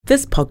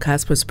This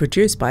podcast was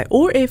produced by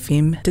OAR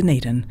FM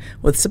Dunedin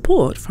with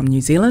support from New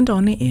Zealand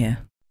On the Air.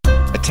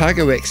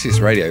 Otago Access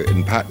Radio,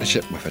 in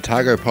partnership with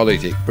Otago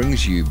Polytech,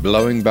 brings you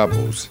Blowing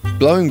Bubbles.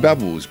 Blowing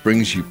Bubbles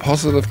brings you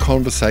positive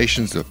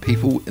conversations with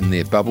people in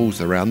their bubbles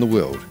around the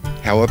world.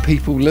 How are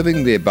people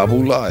living their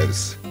bubble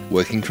lives?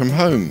 Working from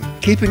home,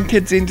 keeping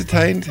kids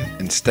entertained,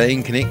 and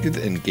staying connected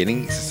and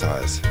getting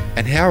exercise.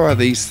 And how are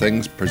these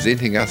things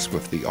presenting us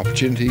with the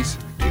opportunities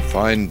to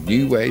find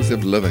new ways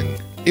of living?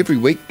 Every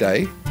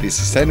weekday, the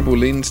Sustainable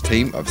Lens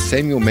team of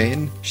Samuel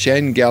Mann,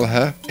 Shane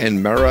Gallagher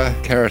and Mara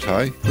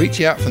Karatai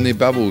reach out from their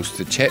bubbles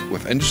to chat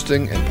with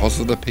interesting and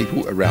positive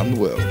people around the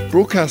world.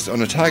 Broadcast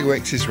on Otago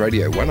Access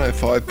Radio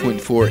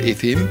 105.4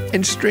 FM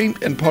and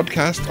streamed and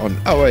podcast on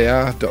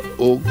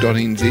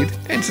oar.org.nz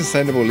and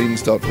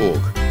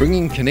sustainablelens.org,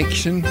 bringing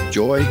connection,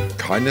 joy,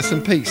 kindness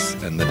and peace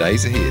in the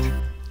days ahead.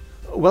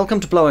 Welcome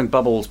to Blowing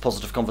Bubbles,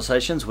 positive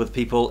conversations with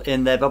people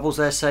in their bubbles,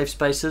 their safe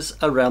spaces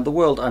around the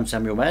world. I'm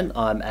Samuel Mann,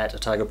 I'm at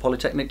Otago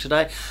Polytechnic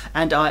today,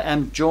 and I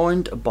am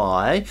joined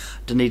by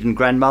Dunedin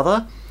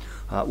grandmother,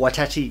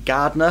 Waitati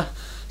gardener,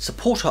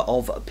 supporter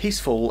of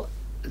peaceful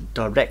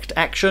direct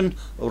action,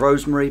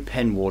 Rosemary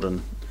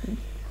Penwarden.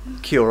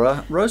 Kia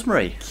ora,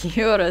 Rosemary.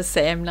 Kia ora,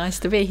 Sam. Nice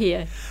to be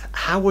here.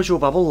 How was your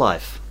bubble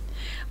life?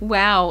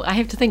 Wow, I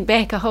have to think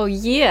back a whole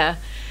year.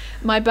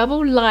 My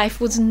bubble life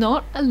was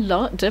not a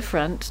lot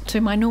different to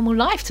my normal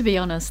life, to be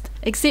honest,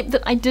 except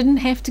that I didn't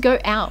have to go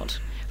out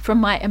from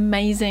my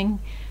amazing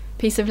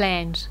piece of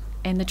land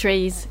and the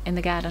trees and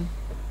the garden.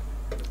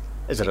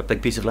 Is it a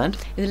big piece of land?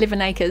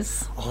 11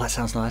 acres. Oh, that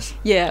sounds nice.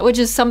 Yeah, which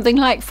is something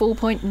like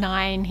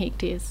 4.9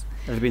 hectares.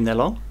 Have you been there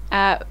long?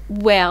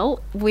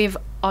 Well, we've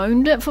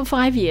owned it for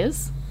 5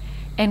 years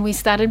and we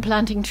started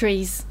planting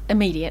trees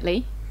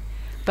immediately,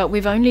 but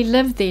we've only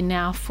lived there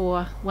now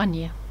for 1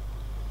 year.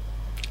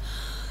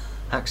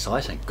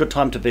 Exciting. Good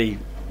time to be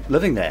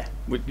living there.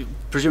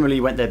 Presumably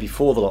you went there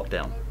before the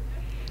lockdown.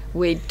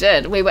 We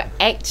did. We were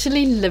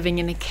actually living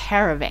in a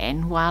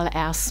caravan while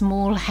our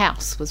small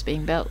house was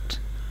being built.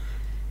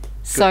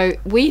 So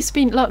we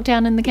spent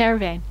lockdown in the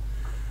caravan.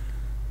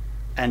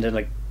 And in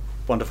a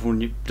wonderful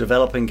new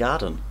developing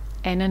garden.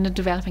 And in a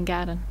developing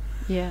garden,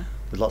 yeah.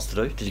 With lots to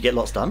do. Did you get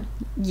lots done?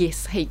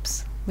 Yes,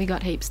 heaps. We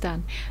got heaps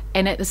done.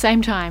 And at the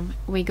same time,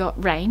 we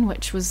got rain,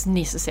 which was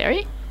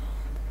necessary.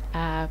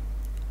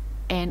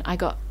 And I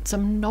got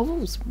some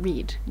novels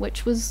read,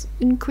 which was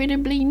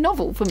incredibly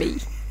novel for me.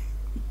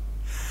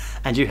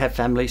 And you have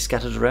family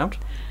scattered around?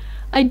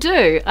 I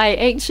do. I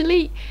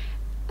actually,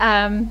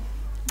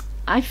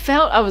 I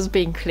felt I was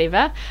being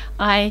clever.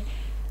 I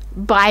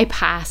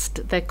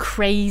bypassed the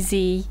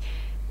crazy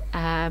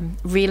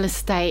real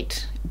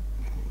estate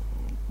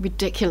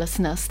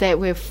ridiculousness that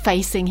we're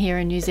facing here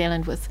in New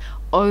Zealand with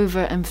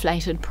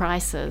overinflated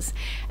prices.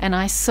 And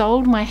I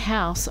sold my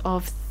house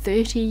of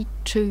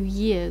 32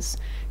 years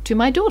to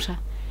my daughter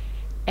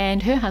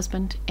and her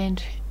husband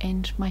and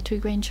my 2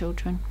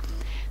 grandchildren.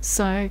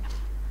 So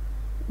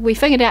we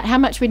figured out how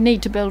much we'd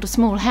need to build a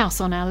small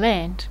house on our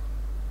land.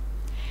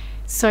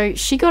 So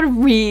she got a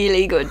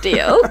really good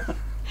deal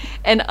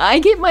and I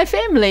get my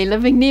family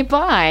living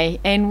nearby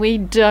and we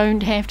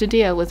don't have to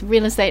deal with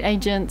real estate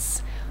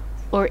agents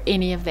or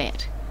any of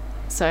that.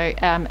 So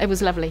it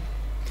was lovely.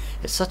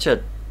 It's such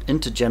an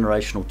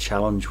intergenerational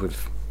challenge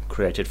we've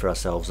created for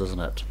ourselves, isn't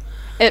it?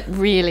 It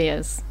really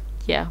is,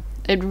 yeah.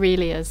 It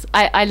really is.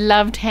 I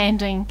loved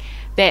handing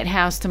that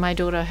house to my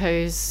daughter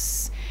who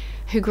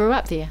grew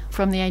up there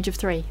from the age of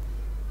 3.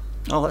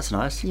 Oh, that's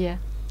nice. Yeah.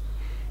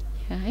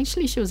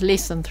 Actually, she was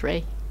less than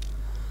 3.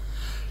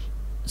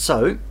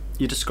 So,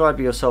 you describe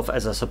yourself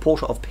as a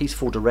supporter of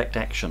peaceful direct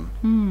action.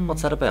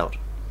 What's that about?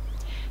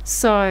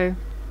 So,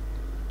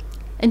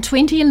 in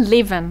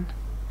 2011,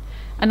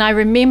 and I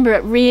remember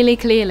it really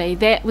clearly,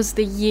 that was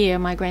the year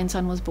my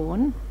grandson was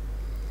born.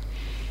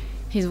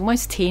 He's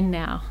almost 10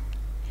 now.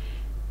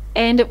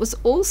 And it was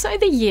also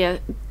the year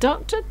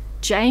Dr.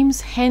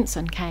 James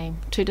Hansen came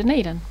to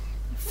Dunedin,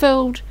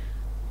 filled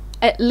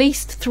at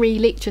least 3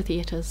 lecture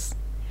theatres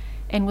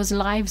and was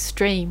live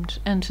streamed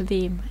into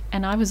them.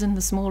 And I was in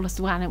the smallest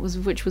one,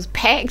 which was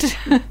packed.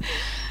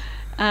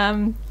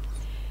 And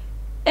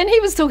he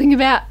was talking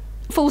about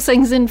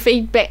forcings and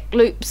feedback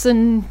loops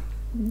and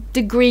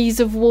degrees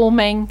of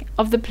warming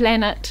of the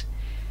planet.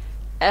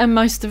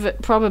 Most of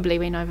it probably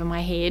went over my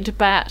head,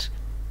 but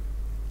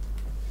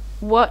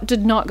what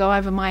did not go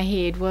over my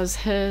head was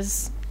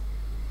his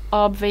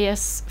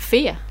obvious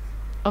fear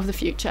of the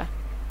future,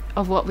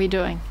 of what we're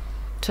doing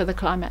to the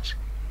climate.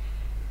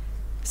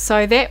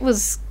 So that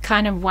was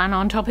kind of one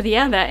on top of the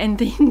other. And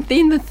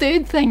then the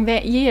third thing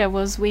that year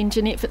was when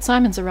Jeanette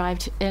Fitzsimons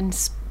arrived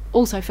and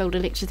also filled a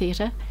lecture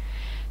theatre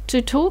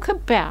to talk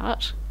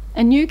about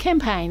a new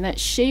campaign that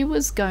she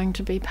was going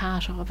to be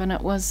part of, and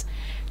it was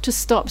to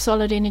stop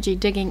Solid Energy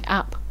digging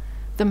up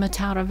the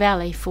Mataura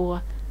Valley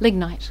for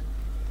lignite.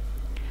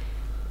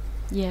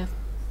 Yeah.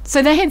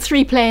 So they had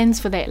 3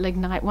 plans for that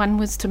lignite. One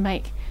was to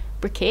make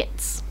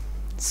briquettes,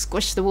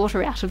 squish the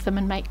water out of them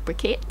and make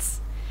briquettes.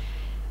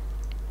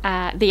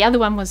 The other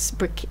one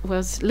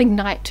was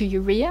lignite to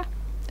urea,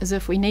 as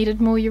if we needed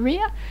more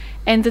urea.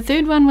 And the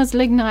third one was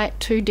lignite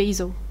to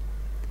diesel,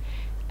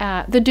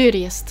 the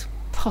dirtiest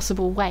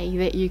possible way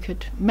that you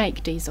could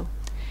make diesel.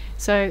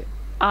 So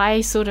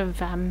I sort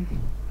of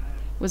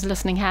was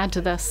listening hard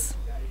to this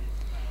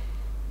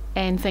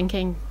and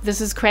thinking,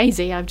 this is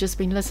crazy. I've just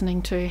been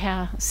listening to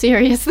how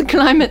serious the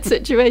climate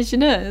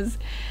situation is.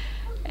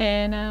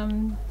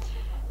 And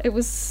it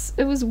was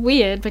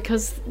weird,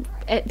 because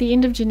at the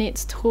end of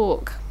Jeanette's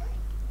talk,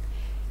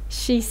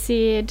 she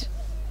said,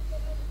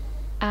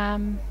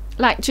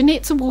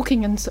 Jeanette's a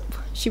walking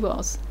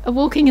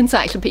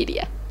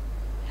encyclopedia.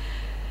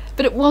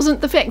 But it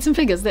wasn't the facts and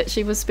figures that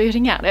she was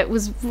spurting out. It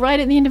was right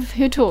at the end of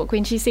her talk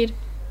when she said,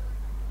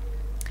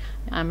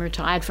 I'm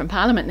retired from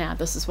Parliament now,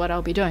 this is what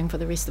I'll be doing for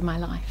the rest of my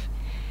life.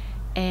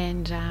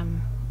 And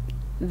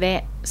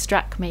that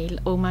struck me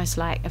almost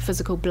like a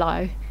physical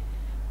blow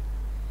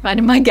right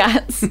in my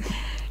guts.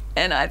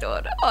 And I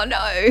thought, oh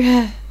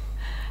no,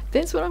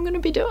 that's what I'm going to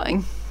be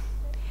doing.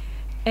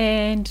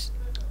 And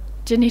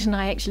Jeanette and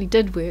I actually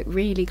did work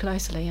really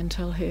closely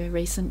until her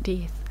recent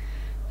death,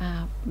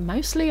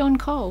 mostly on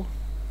coal.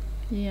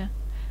 Yeah.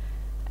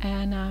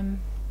 And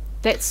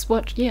that's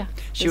what,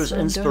 she was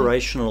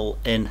inspirational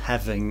in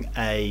having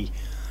a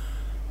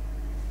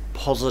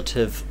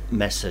positive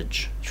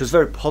message. She was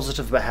very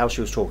positive about how she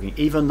was talking,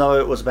 even though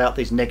it was about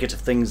these negative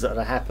things that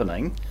are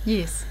happening.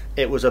 Yes.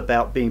 It was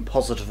about being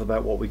positive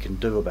about what we can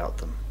do about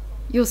them.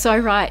 You're so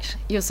right.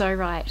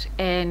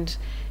 And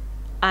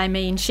I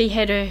mean, she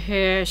had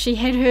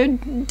her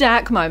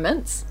dark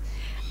moments,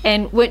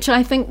 and which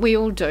I think we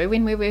all do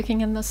when we're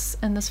working in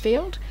this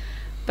field.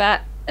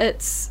 But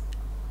it's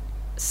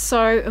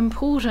so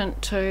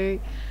important to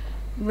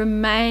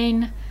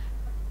remain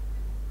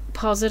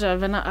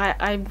positive, and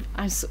I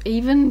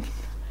even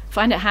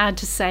find it hard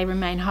to say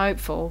remain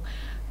hopeful,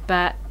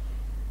 but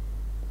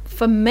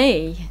for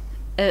me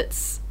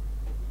it's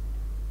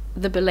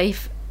the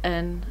belief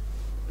in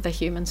the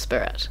human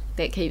spirit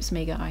that keeps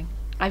me going.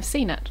 I've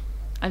seen it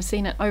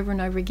over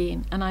and over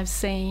again, and I've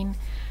seen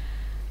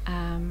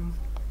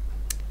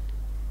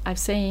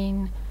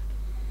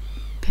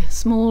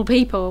small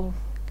people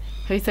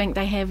who think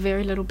they have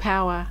very little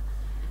power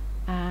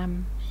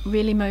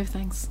really move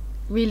things,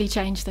 really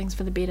change things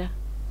for the better.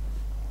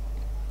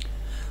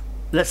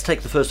 Let's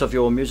take the first of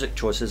your music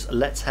choices.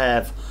 Let's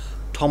have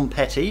Tom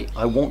Petty,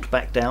 I Won't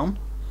Back Down.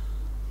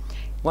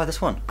 Why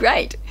this one?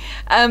 Great.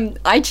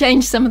 I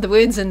changed some of the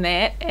words in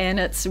that, and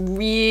it's a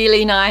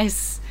really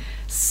nice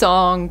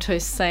song to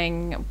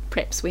sing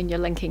perhaps when you're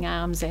linking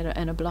arms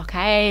in a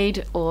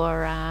blockade,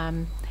 or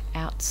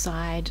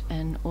outside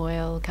an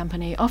oil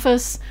company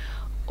office,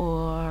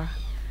 or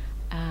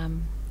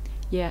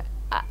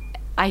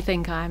I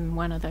think I'm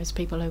one of those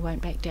people who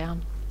won't back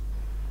down.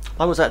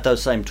 I was at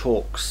those same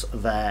talks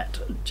that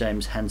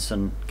James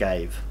Hansen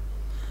gave.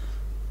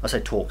 I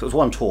say talk, it was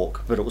one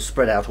talk, but it was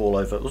spread out all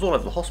over. It was all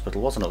over the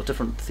hospital, wasn't it? It was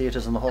different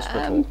theatres in the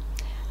hospital.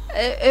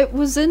 It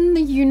was in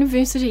the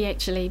university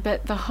actually,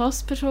 but the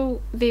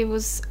hospital, there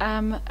was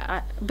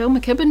Bill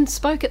McKibben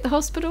spoke at the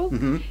hospital.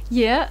 Mm-hmm.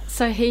 Yeah,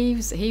 so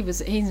he's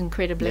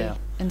incredibly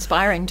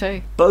inspiring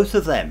too. Both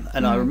of them,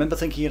 and I remember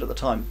thinking it at the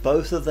time,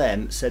 both of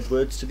them said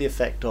words to the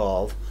effect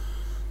of,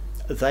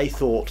 they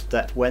thought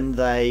that when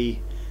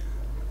they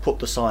put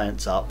the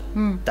science up,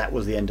 that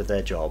was the end of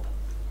their job.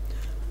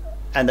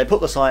 And they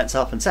put the science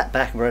up and sat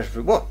back and went,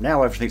 what,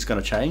 now everything's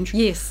going to change?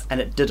 Yes.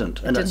 And it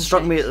didn't. And it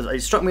struck me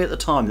at the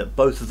time that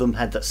both of them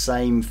had that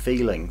same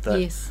feeling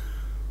that,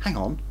 hang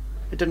on,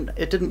 it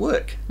didn't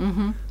work.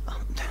 Mm-hmm.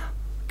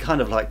 Kind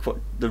of like what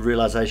the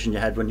realisation you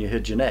had when you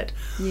heard Jeanette.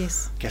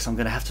 Yes. Guess I'm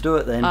going to have to do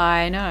it then.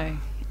 I know.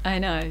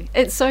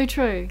 It's so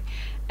true.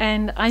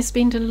 And I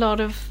spent a lot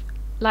of,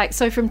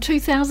 so from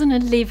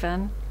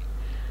 2011,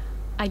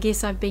 I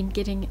guess I've been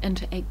getting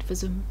into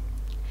activism.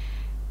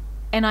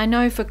 And I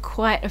know for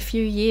quite a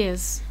few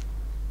years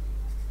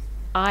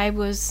I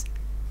was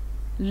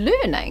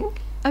learning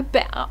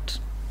about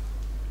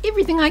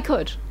everything I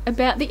could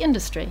about the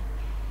industry,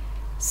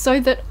 so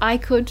that I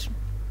could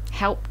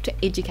help to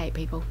educate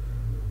people,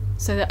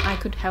 so that I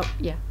could help.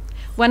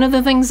 One of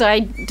the things I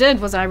did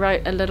was I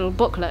wrote a little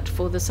booklet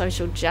for the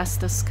Social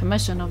Justice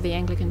Commission of the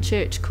Anglican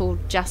Church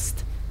called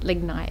Just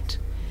Lignite,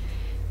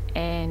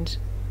 and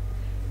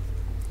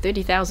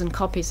 30,000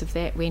 copies of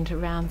that went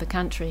around the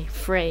country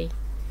free.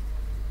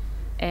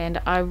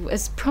 And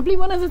it's probably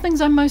one of the things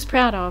I'm most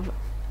proud of.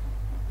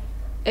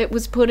 It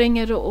was putting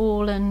it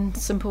all in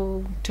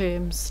simple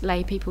terms,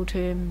 lay people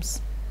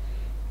terms,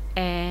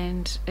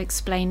 and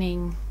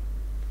explaining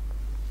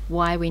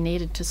why we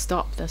needed to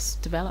stop this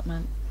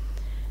development.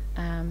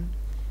 Now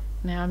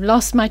I've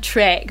lost my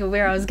track of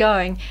where I was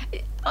going.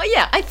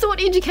 I thought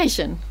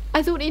education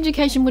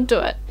would do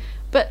it.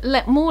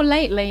 But more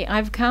lately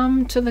I've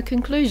come to the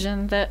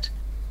conclusion that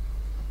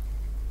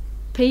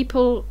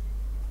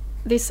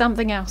there's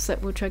something else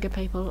that will trigger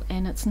people,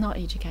 and it's not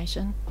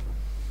education.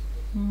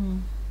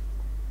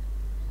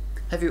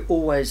 Have you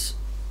always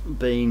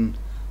been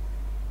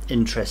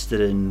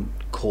interested in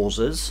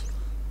causes,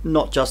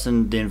 not just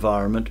in the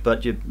environment,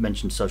 but you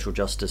mentioned social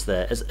justice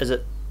there? Is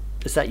it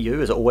Is that you?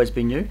 Has it always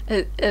been you?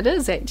 It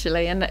is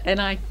actually, and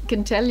I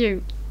can tell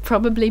you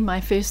probably my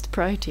first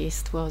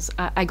protest was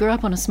I grew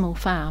up on a small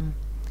farm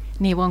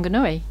near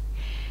Wanganui,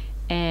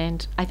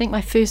 and I think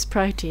my first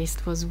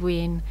protest was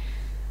when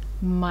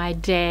my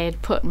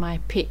dad put my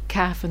pet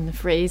calf in the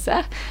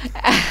freezer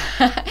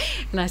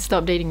and I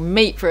stopped eating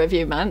meat for a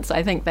few months.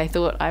 I think they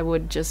thought I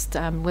would just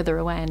wither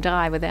away and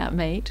die without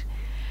meat,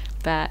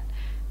 but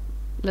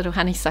little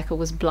Honeysuckle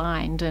was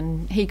blind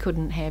and he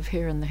couldn't have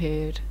her in the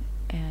herd.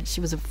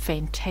 She was a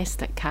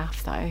fantastic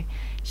calf though.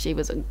 She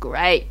was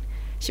great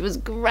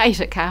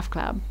at calf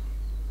club.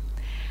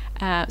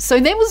 So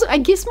that was, I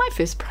guess, my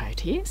first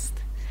protest.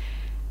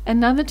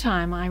 Another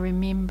time I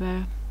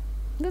remember,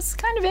 this is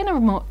kind of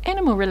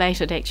animal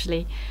related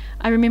actually.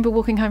 I remember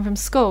walking home from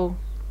school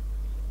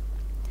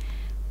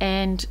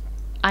and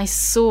I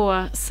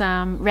saw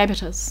some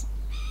rabbiters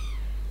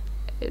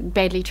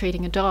badly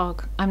treating a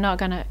dog. I'm not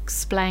going to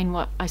explain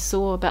what I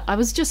saw, but I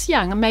was just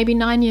young, maybe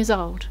 9 years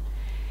old.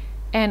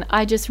 And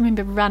I just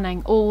remember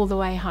running all the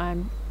way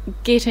home,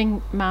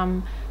 getting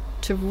Mum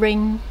to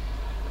ring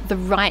the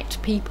right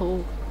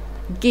people,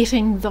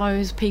 getting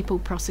those people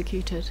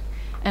prosecuted.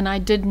 And I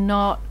did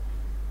not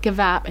give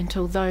up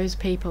until those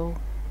people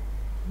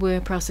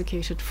were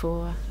prosecuted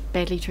for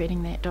badly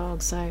treating that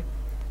dog. So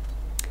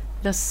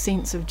this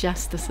sense of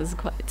justice is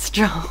quite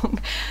strong.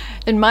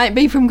 It might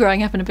be from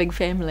growing up in a big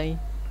family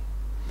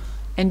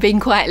and being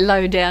quite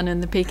low down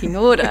in the pecking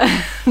order.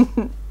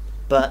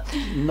 But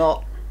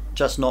not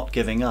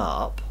giving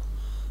up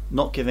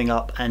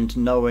and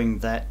knowing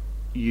that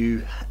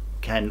you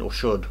can or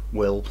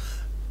will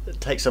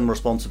take some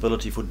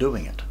responsibility for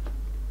doing it.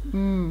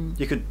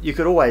 You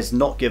could always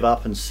not give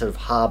up and sort of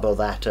harbour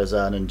that as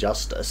an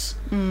injustice,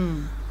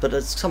 but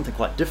it's something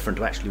quite different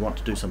to actually want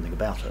to do something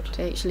about it.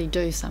 To actually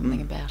do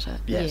something about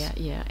it. Yes.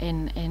 Yeah.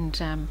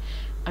 And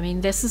I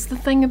mean, this is the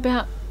thing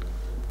about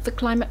the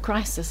climate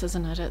crisis,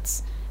 isn't it?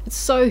 It's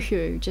so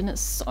huge and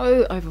it's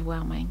so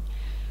overwhelming.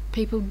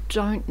 People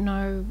don't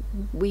know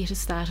where to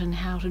start and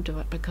how to do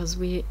it because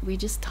we're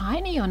just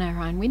tiny on our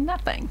own. We're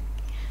nothing.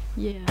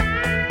 Yeah.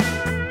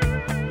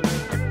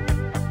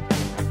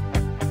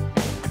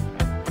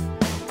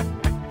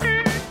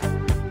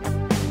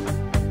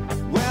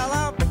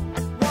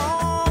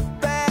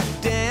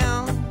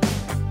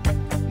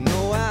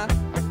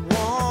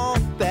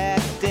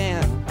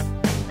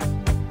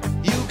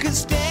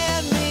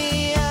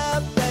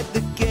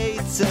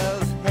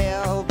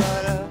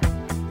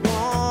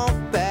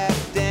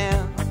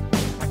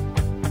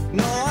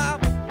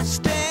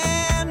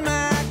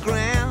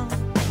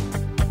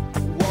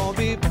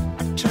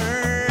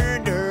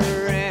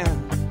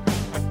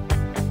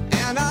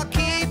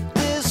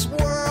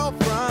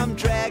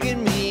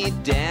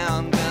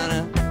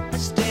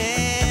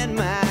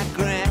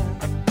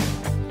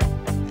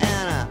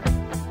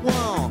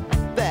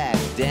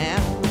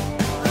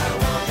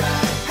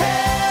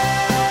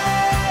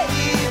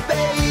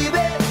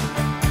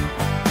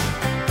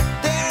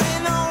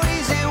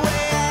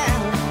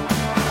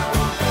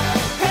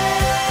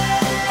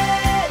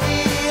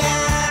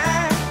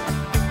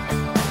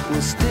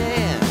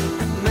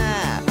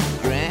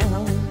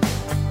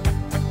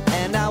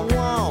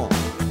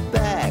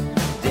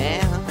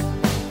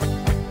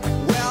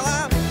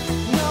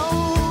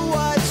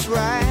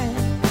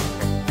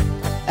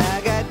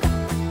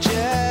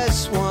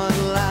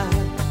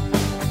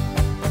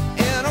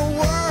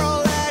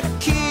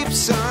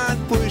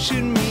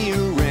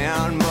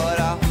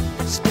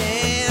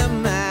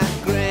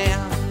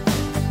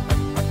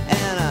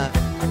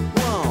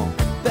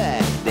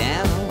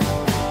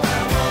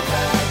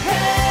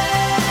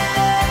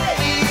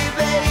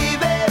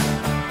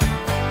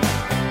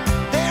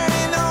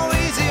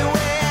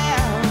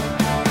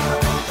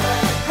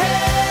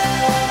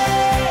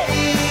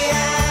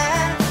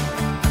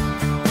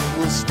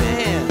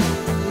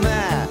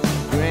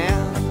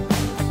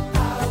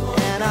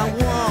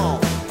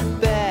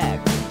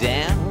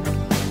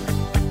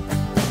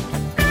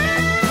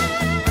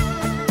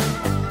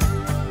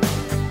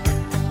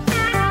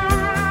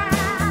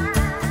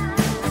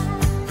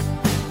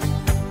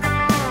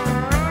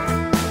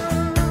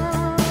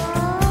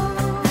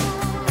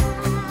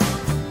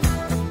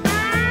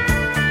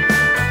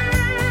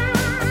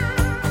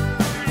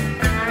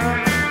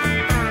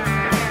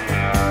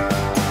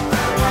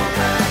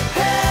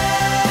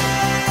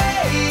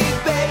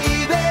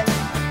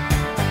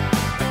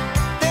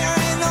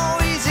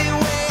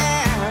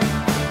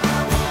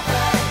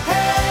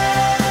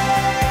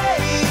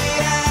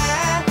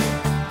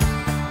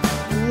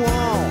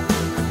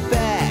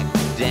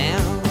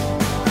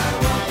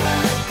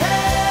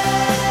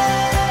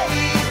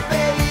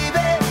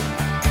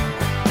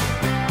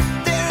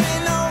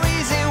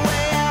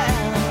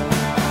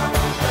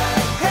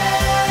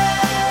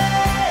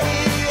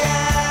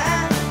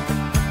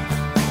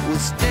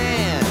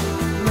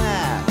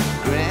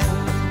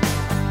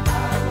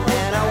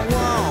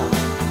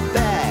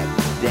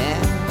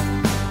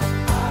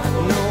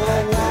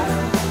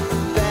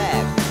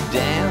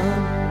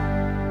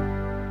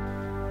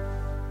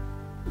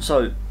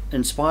 So,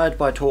 inspired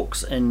by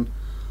talks in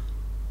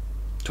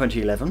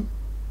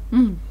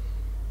 2011.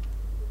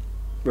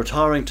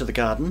 Retiring to the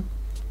garden.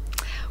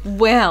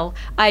 Well,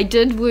 I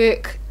did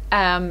work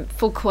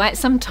for quite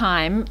some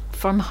time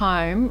from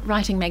home,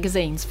 writing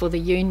magazines for the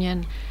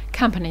union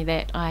company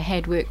that I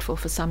had worked for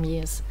some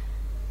years.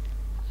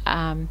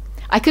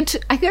 I could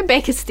go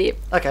back a step.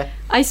 Okay.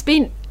 I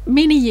spent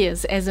many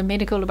years as a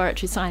medical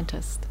laboratory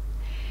scientist,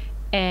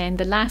 and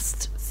the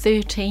last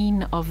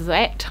 13 of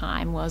that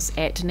time was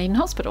at Dunedin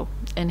Hospital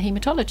in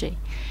haematology,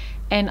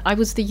 and I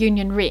was the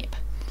union rep.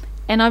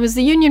 And I was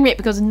the union rep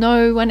because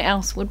no one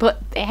else would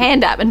put their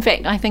hand up. In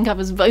fact, I think I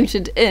was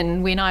voted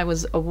in when I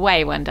was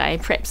away one day,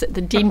 perhaps at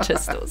the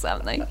dentist or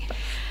something.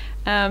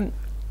 And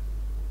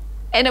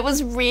it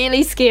was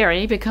really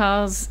scary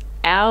because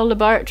our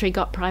laboratory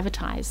got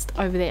privatised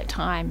over that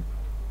time.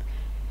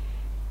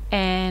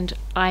 And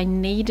I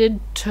needed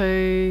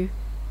to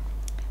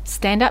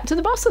stand up to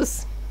the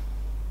bosses.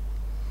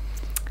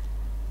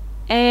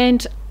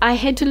 And I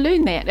had to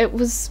learn that. It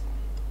was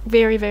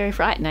very, very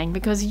frightening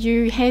because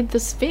you had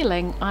this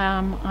feeling,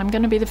 I'm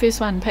going to be the first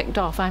one picked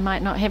off. I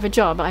might not have a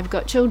job. I've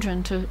got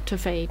children to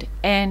feed.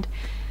 And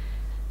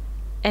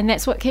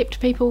that's what kept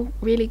people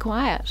really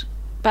quiet.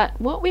 But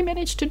what we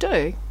managed to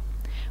do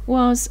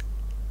was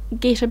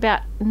get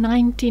about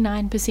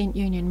 99%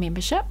 union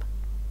membership.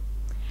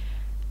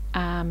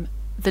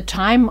 The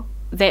time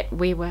that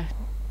we were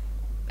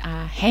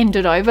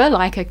handed over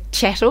like a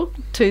chattel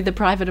to the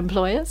private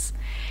employers,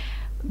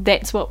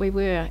 that's what we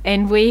were.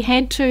 And we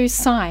had to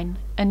sign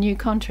a new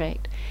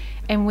contract,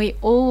 and we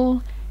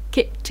all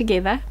get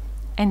together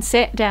and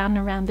sat down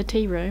around the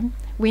tea room,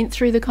 went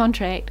through the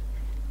contract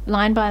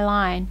line by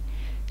line,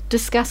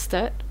 discussed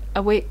it,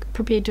 are we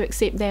prepared to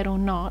accept that or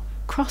not,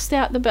 crossed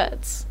out the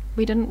bits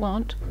we didn't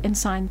want and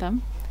signed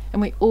them,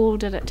 and we all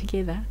did it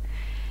together.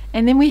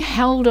 And then we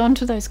held on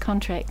to those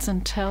contracts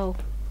until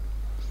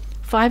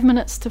 5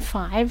 minutes to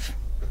 5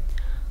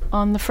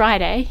 on the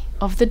Friday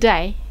of the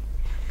day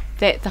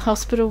that the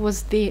hospital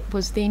was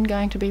then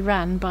going to be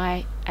run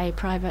by a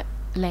private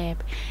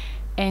lab.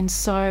 And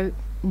so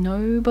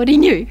nobody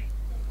knew,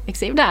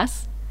 except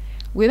us,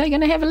 were they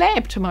going to have a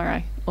lab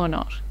tomorrow or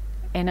not.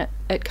 And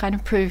it kind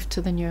of proved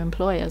to the new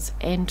employers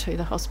and to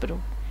the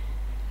hospital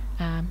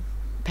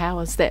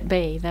powers that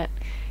be that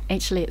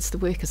actually it's the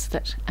workers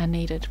that are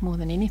needed more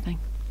than anything.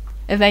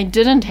 If they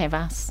didn't have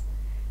us,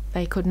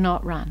 they could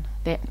not run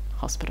that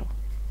hospital.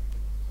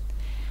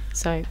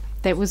 So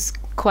that was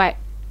quite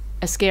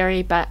a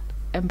scary but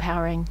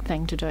empowering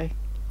thing to do.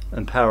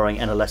 Empowering,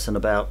 and a lesson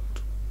about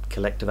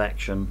collective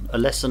action, a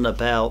lesson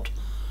about,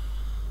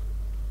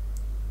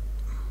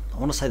 I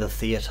want to say the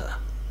theatre,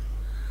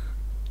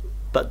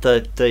 but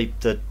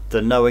the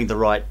knowing the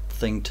right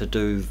thing to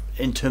do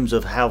in terms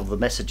of how the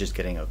message is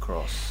getting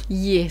across.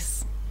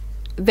 Yes,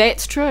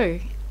 that's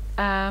true.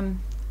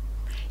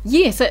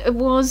 Yes, it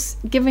was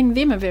giving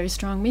them a very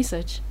strong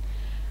message.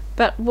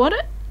 But what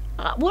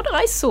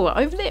I saw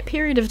over that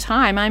period of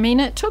time, I mean,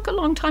 it took a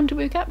long time to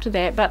work up to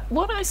that, but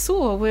what I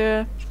saw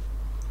were,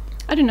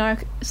 I don't know,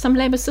 some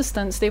lab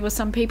assistants. There were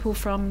some people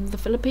from the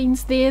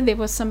Philippines there. There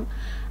were some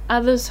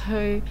others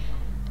who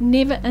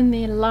never in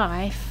their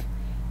life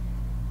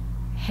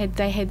had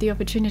they had the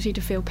opportunity to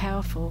feel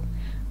powerful.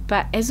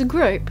 But as a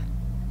group,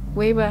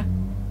 we were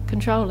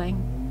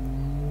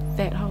controlling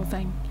that whole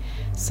thing.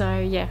 So,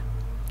 yeah,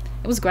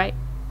 it was great.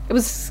 It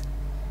was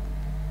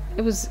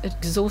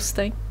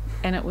exhausting,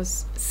 and it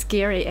was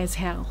scary as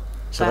hell.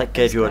 So that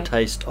gave you a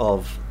taste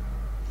of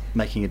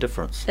making a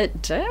difference.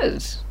 It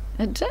did.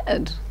 It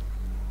did.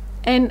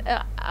 And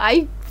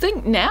I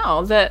think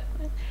now that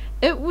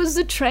it was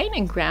a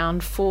training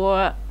ground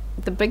for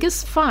the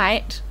biggest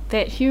fight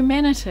that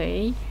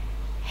humanity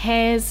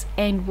has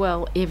and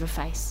will ever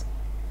face.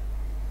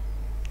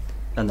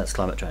 And that's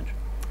climate change.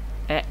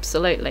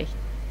 Absolutely.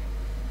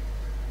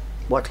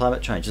 Why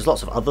climate change? There's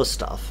lots of other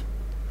stuff.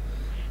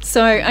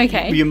 So,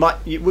 okay.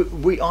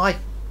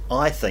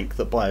 I think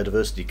that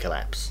biodiversity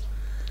collapse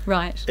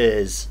right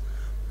is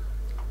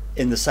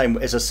in the same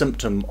as a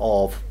symptom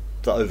of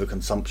the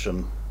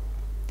overconsumption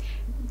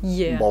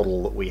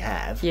model that we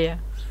have. Yeah.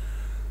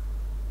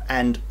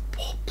 And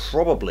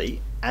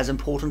probably as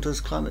important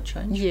as climate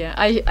change. Yeah,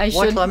 I should.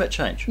 Why climate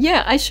change?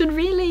 Yeah, I should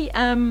really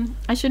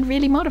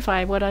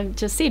modify what I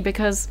just said,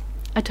 because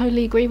I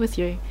totally agree with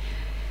you.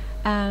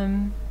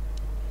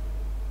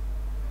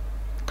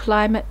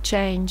 Climate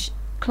change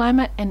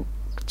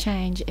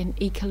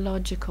and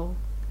ecological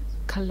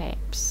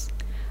collapse,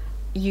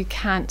 you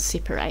can't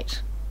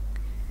separate.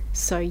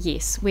 So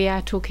yes, we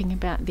are talking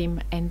about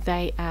them, and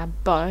they are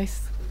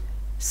both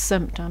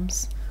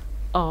symptoms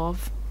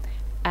of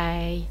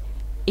a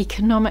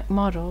economic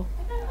model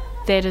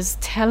that is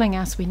telling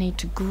us we need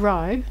to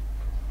grow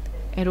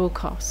at all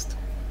cost,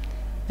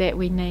 that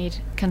we need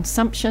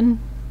consumption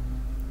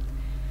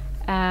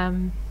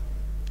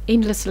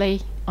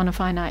endlessly on a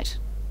finite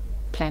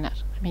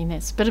planet. I mean,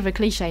 that's a bit of a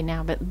cliche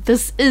now, but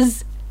this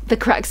is the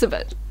crux of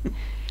it.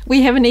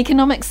 We have an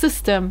economic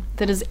system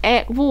that is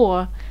at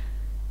war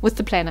with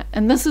the planet,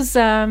 and this is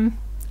I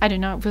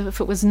don't know if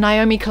it was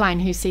Naomi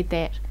Klein who said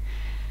that.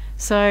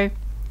 So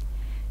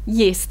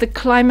Yes, the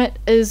climate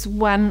is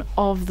one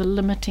of the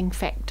limiting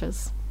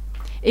factors.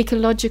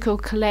 Ecological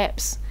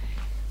collapse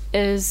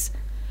is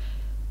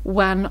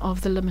one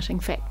of the limiting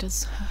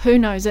factors. Who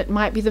knows, it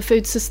might be the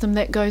food system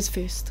that goes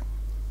first.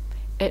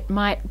 It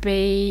might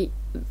be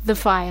the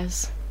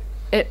fires.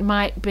 It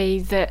might be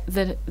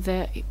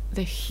the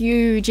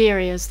huge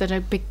areas that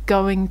are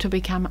going to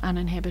become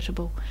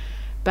uninhabitable.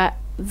 But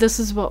this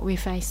is what we're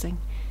facing.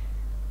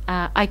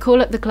 I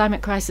call it the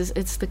climate crisis.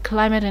 It's the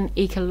climate and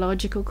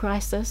ecological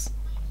crisis.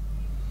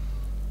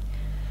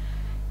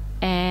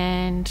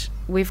 And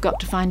we've got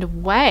to find a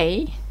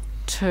way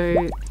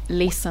to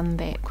lessen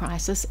that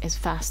crisis as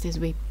fast as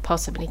we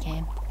possibly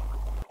can.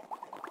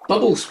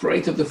 Bubble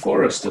Sprite of the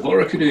Forest of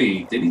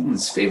Orokonui,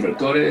 Dunedin's favourite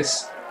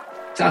goddess,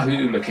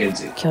 Tahu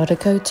Mackenzie. Kia ora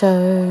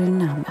koutou,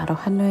 ngā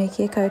aroha nui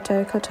ki a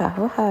koutou, ko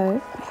tahu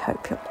hau. I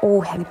hope you're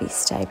all having the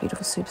best day,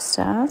 beautiful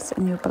superstars,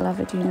 in your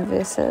beloved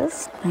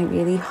universes. I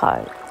really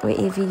hope,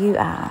 wherever you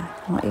are,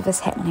 whatever's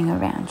happening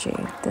around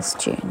you, this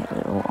journey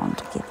that we're all on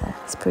together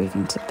is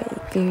proving to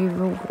be very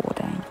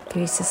rewarding,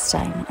 very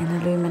sustaining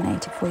and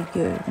illuminating for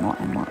you,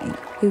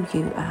 who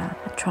you are.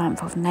 A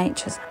triumph of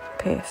nature's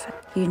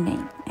perfect, unique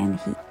and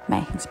he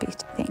making space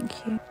to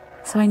thank you.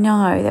 So I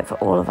know that for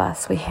all of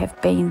us, we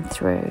have been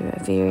through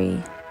a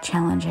very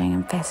challenging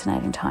and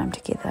fascinating time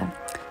together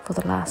for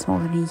the last more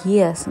than a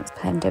year since the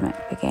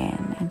pandemic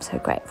began. I'm so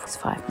grateful for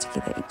fighting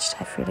together each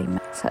day. It really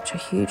makes such a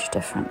huge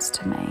difference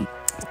to me.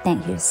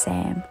 Thank you to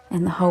Sam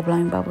and the whole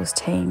Blowing Bubbles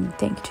team.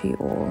 Thank you to you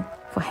all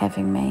for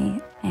having me,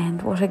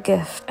 and what a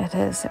gift it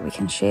is that we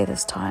can share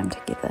this time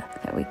together,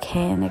 that we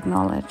can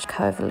acknowledge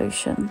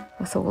co-evolution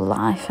with all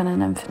life in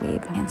an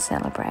infinite and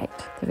celebrate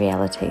the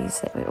realities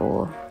that we're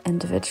all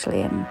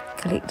individually and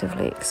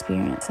collectively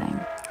experiencing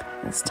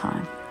this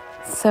time.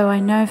 So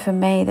I know for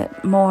me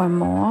that more and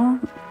more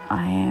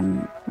I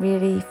am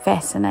really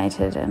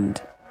fascinated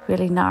and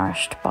really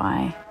nourished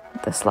by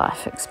this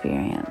life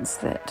experience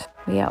that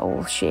we are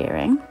all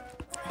sharing,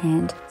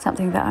 and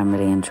something that I'm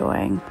really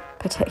enjoying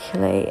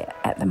particularly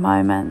at the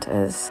moment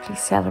is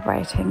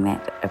celebrating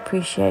that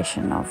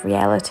appreciation of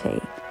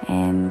reality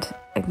and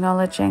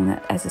acknowledging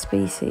that as a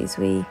species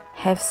we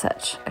have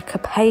such a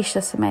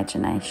capacious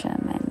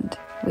imagination and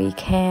we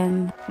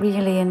can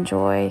really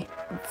enjoy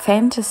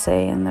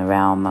fantasy in the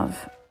realm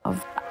of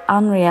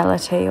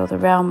unreality or the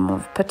realm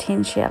of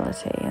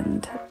potentiality,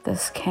 and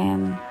this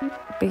can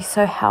be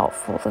so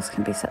helpful. This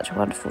can be such a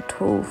wonderful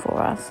tool for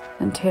us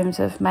in terms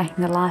of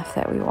making the life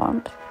that we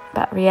want.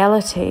 But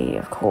reality,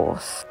 of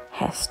course,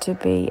 has to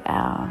be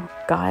our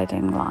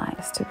guiding light,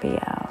 has to be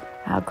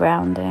our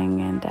grounding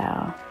and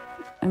our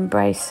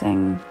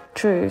embracing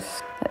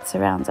truth that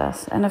surrounds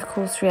us. And of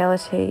course,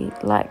 reality,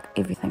 like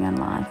everything in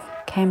life,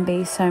 can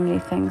be so many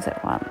things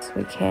at once.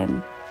 We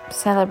can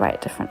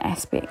celebrate different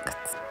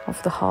aspects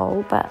of the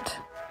whole, but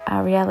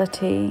our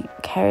reality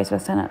carries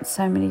within it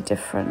so many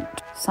different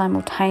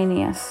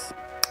simultaneous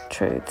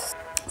truths.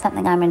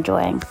 Something I'm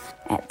enjoying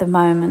at the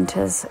moment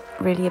is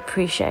really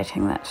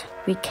appreciating that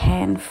we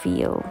can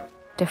feel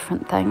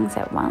different things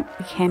at once,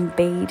 we can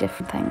be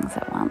different things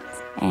at once,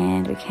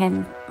 and we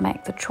can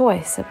make the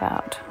choice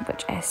about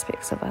which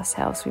aspects of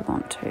ourselves we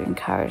want to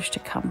encourage to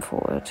come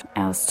forward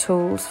as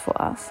tools for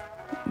us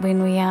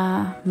when we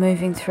are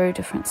moving through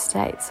different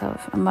states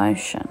of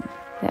emotion,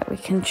 that we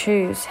can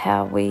choose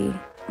how we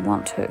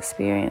want to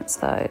experience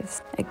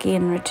those,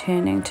 again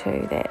returning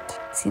to that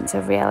sense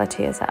of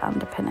reality as our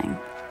underpinning.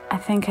 I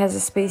think as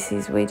a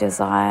species we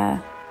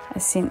desire a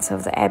sense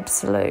of the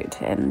absolute,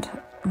 and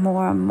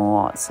more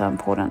it's so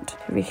important to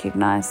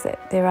recognise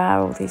that there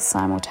are all these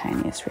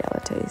simultaneous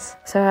realities.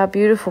 So our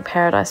beautiful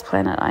paradise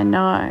planet, I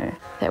know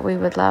that we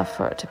would love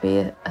for it to be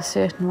a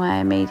certain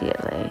way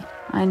immediately.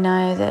 I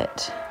know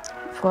that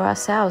for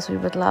ourselves we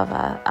would love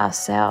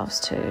ourselves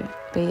to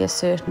be a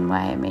certain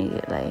way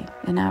immediately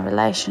in our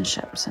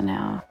relationships and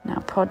our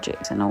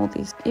projects and all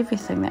these,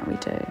 everything that we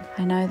do.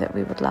 I know that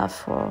we would love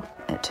for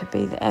it to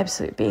be the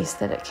absolute best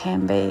that it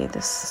can be,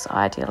 this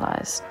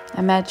idealised,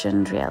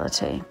 imagined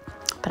reality.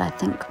 But I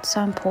think it's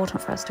so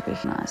important for us to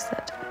recognise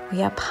that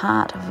we are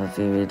part of a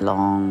very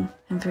long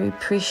and very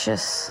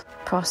precious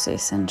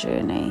process and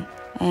journey,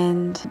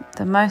 and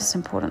the most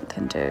important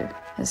thing to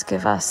do is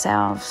give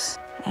ourselves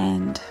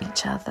and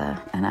each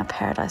other and our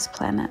paradise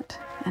planet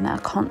and our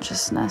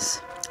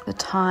consciousness the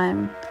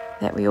time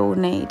that we all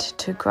need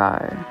to grow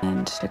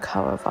and to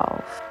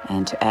co-evolve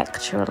and to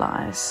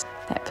actualise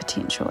that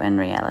potential in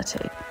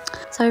reality.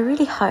 So I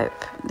really hope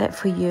that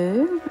for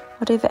you,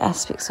 whatever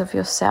aspects of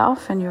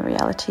yourself and your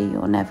reality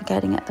you're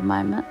navigating at the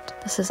moment,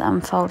 this is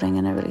unfolding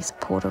in a really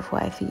supportive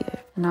way for you.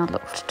 And I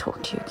look forward to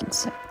talk to you again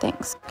soon.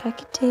 Thanks. Ka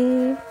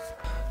kite.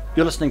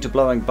 You're listening to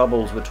Blowing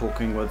Bubbles. We're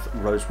talking with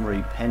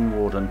Rosemary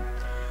Penwarden.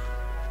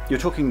 You're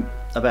talking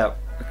about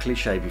a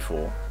cliche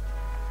before,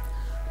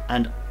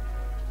 and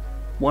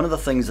one of the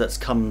things that's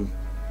come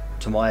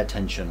to my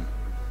attention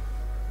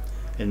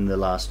in the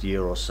last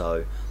year or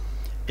so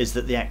is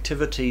that the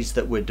activities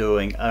that we're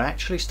doing are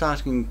actually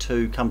starting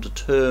to come to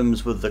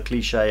terms with the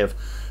cliche of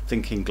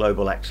thinking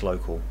global acts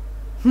local.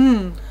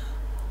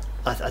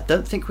 I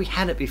don't think we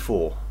had it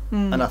before.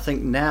 And I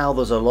think now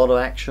there's a lot of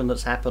action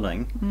that's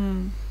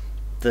happening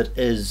that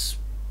is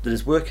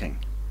working.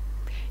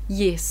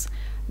 Yes,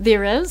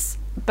 there is,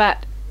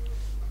 but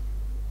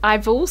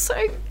I've also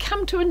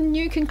come to a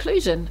new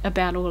conclusion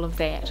about all of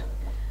that.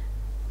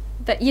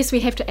 That yes,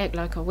 we have to act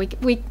local. We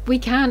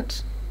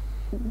can't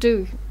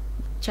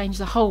change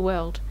the whole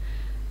world,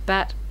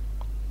 but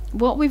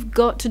what we've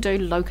got to do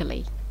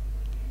locally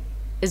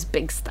is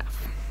big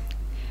stuff.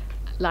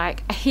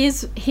 Like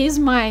here's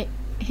my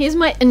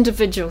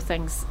individual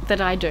things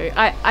that I do.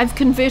 I've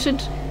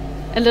converted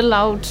a little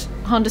old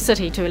Honda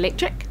City to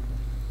electric,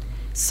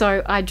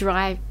 so I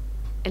drive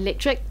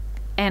electric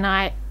and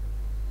I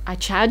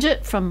charge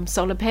it from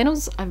solar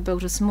panels. I've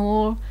built a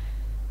small,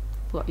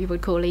 what you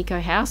would call eco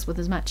house with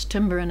as much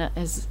timber in it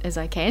as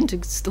I can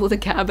to store the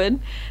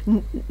carbon,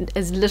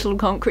 as little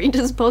concrete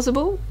as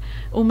possible,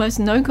 almost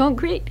no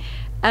concrete.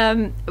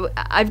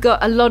 I've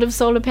got a lot of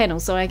solar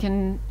panels, so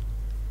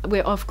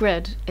we're off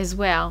grid as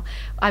well.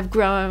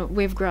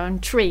 We've grown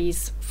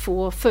trees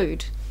for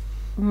food,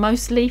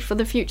 mostly for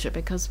the future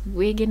because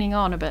we're getting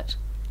on a bit.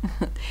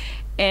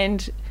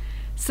 And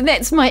so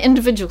that's my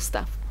individual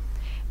stuff.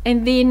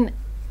 And then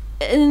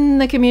in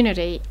the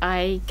community,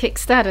 I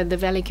kick-started the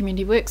Valley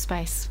Community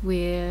Workspace,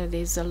 where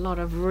there's a lot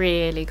of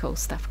really cool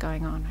stuff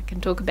going on. I can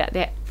talk about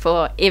that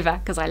forever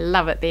because I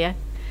love it there.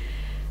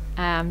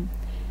 And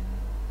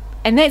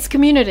that's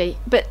community,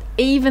 but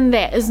even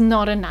that is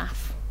not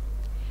enough.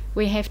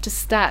 We have to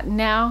start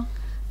now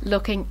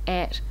looking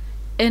at,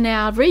 in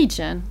our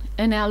region,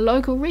 in our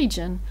local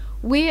region,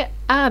 where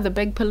are the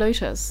big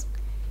polluters?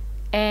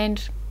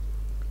 And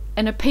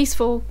in a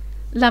peaceful,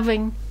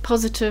 loving,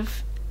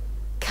 positive,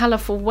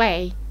 colourful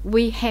way,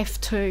 we have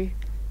to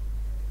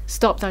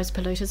stop those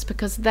polluters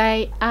because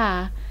they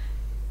are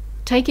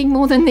taking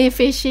more than their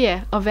fair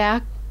share of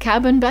our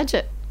carbon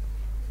budget,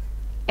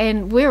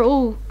 and we're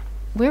all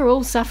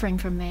suffering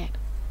from that.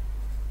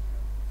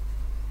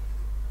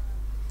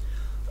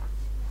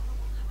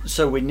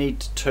 So we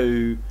need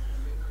to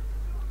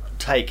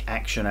take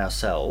action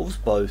ourselves,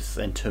 both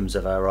in terms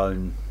of our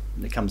own,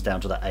 it comes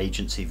down to the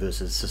agency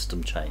versus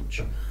system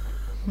change.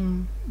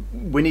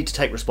 We need to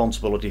take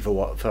responsibility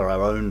for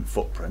our own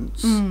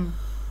footprints,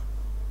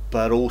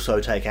 but also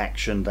take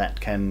action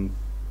that can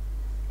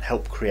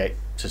help create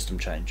system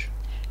change.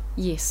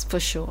 Yes, for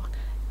sure.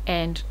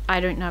 And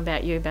I don't know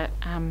about you, but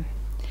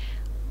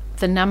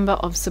the number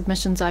of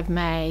submissions I've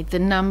made, the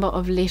number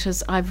of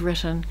letters I've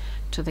written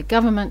to the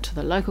government, to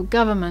the local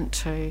government,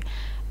 to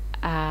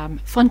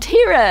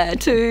Fonterra,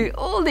 to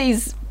all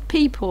these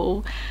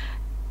people,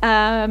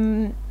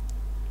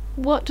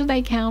 what do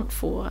they count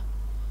for?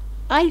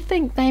 I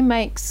think they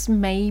make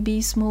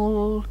maybe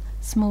small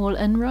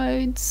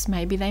inroads.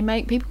 Maybe they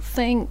make people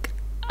think.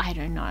 I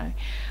don't know.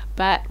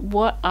 But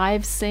what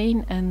I've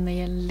seen in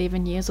the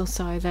 11 years or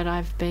so that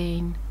I've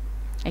been,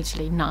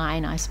 actually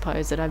 9 I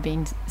suppose, that I've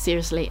been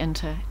seriously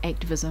into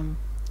activism,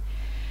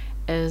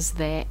 is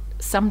that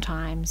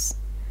sometimes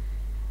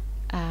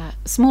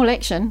small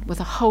action with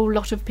a whole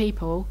lot of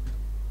people,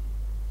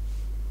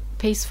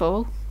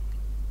 peaceful,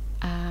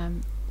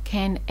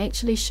 can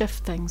actually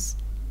shift things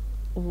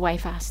way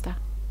faster.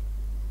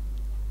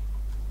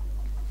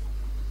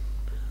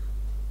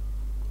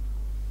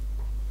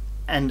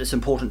 And it's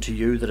important to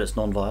you that it's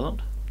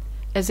non-violent?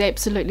 It's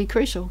absolutely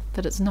crucial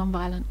that it's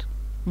non-violent.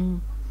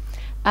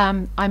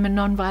 I'm a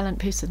non-violent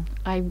person.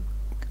 I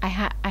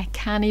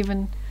can't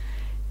even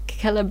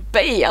kill a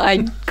bee.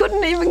 I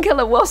couldn't even kill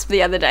a wasp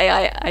the other day.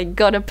 I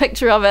got a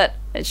picture of it,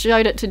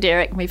 showed it to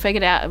Derek, and we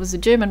figured out it was a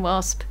German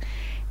wasp,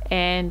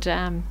 and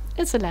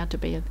it's allowed to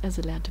be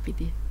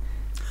there.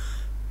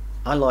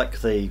 I like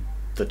the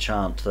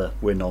chant that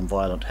we're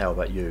non-violent, how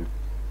about you?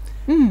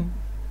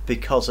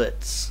 Because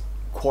it's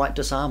quite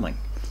disarming.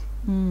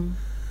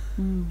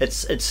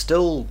 It's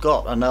still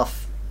got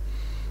enough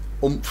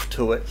oomph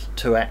to it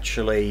to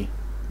actually,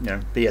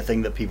 be a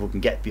thing that people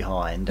can get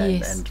behind and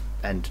Yes.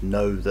 and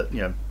know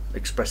that,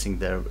 expressing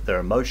their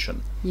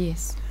emotion.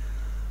 Yes.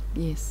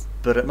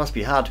 But it must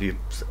be hard to be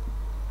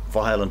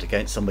violent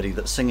against somebody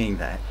that's singing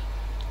that.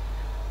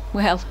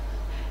 Well,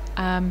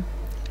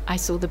 I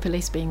saw the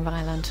police being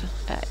violent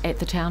at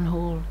the town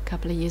hall a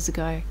couple of years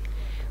ago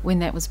when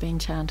that was being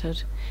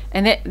chanted,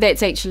 and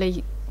that's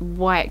actually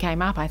why it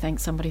came up. I think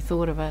somebody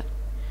thought of it,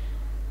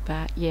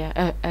 but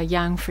yeah, a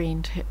young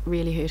friend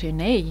really hurt her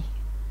knee,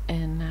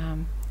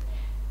 and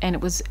it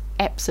was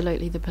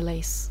absolutely the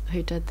police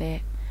who did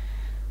that.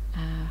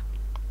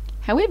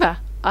 However,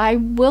 I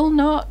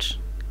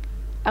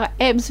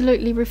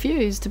absolutely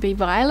refuse to be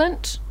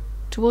violent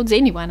towards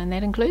anyone, and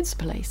that includes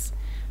police.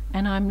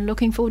 And I'm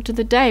looking forward to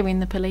the day when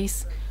the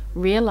police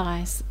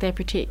realise they're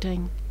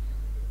protecting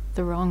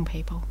the wrong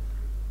people.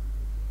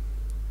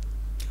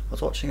 I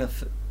was watching a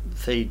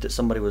feed that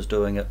somebody was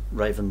doing at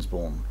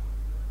Ravensbourne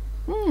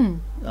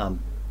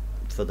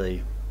for the,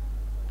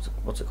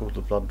 what's it called,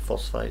 the blood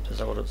phosphate, is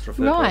that what it's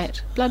referred to as?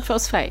 Right, blood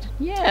phosphate,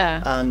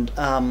 yeah. And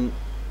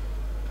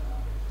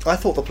I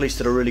thought the police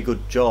did a really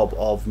good job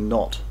of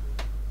not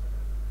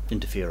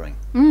interfering,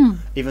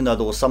 even though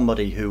there was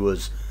somebody who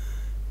was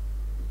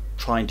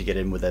trying to get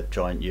in with their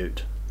giant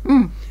ute.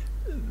 Mm.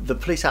 The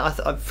police,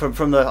 I've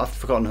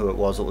forgotten who it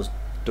was that was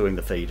doing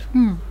the feed,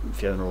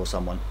 Fiona or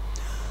someone.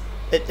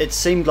 It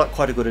seemed like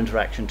quite a good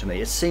interaction to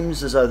me. It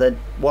seems as though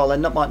while they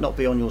might not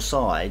be on your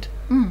side,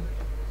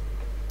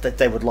 that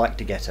they would like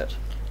to get it.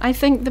 I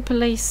think the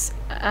police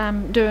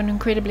do an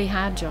incredibly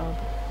hard job,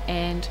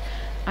 and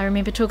I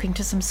remember talking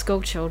to some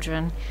school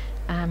children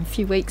a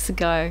few weeks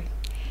ago,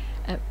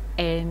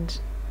 and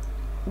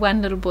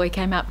one little boy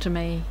came up to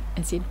me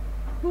and said,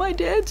 "My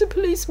dad's a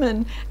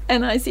policeman,"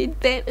 and I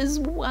said, "That is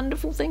a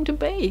wonderful thing to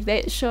be.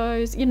 That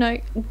shows,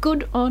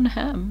 good on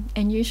him,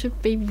 and you should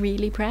be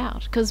really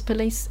proud, because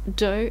police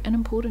do an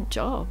important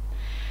job."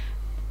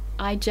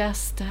 I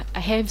just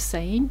have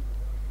seen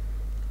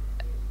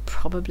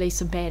probably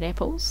some bad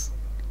apples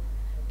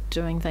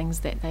doing things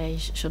that they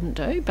shouldn't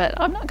do, but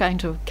I'm not going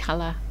to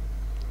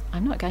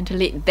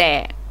let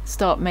that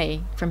stop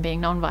me from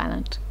being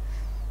non-violent.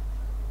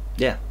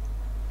 Yeah.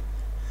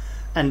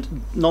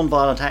 And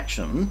non-violent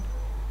action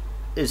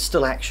is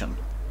still action.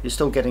 You're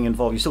still getting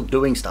involved, you're still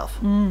doing stuff.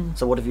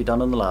 So what have you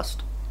done in the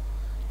last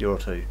year or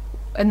two?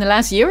 In the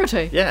last year or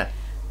two? Yeah.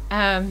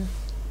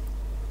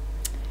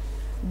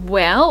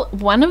 Well,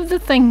 one of the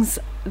things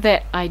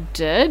that I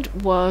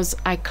did was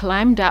I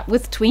climbed up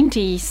with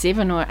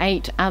 27 or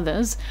 8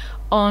 others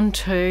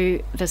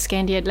onto the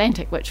Scandi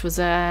Atlantic, which was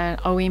an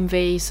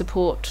OMV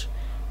support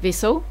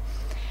vessel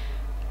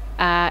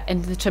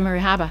in the Timaru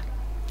Harbour,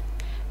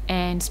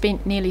 and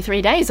spent nearly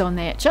 3 days on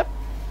that ship,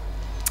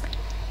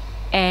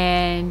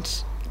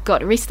 and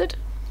got arrested,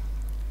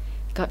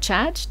 got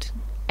charged,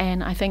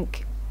 and I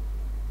think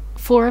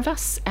 4 of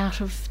us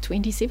out of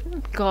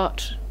 27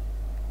 got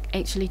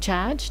actually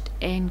charged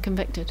and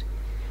convicted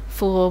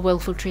for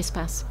willful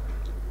trespass.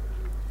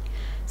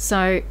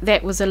 So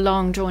that was a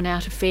long drawn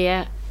out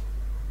affair.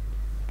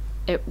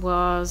 It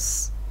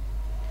was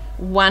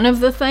one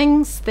of the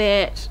things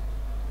that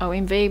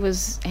OMV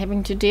was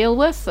having to deal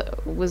with.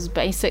 Was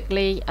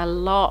basically a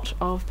lot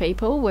of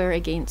people were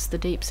against the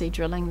deep sea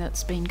drilling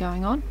that's been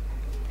going on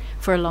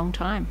for a long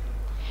time.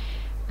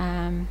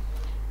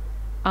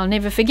 I'll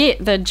never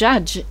forget the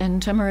judge in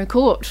Timaru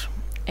Court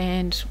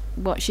and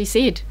what she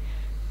said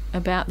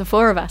about the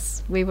 4 of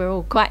us. We were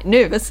all quite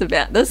nervous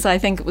about this. I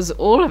think it was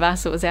all of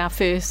us. It was our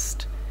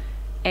first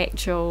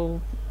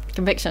actual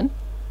conviction.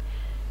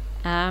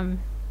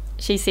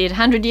 She said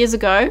 100 years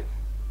ago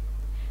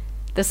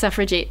the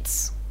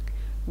suffragettes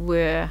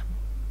were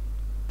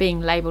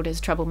being labelled as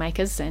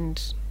troublemakers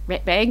and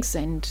ratbags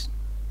and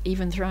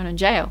even thrown in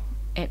jail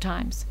at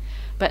times,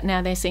 but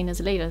now they're seen as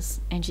leaders.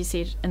 And she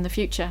said, in the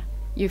future,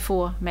 you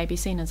 4 may be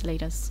seen as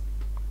leaders,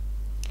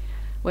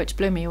 which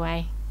blew me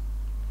away,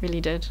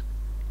 really did.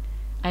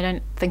 I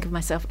don't think of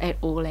myself at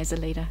all as a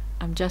leader.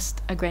 I'm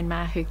just a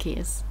grandma who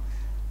cares.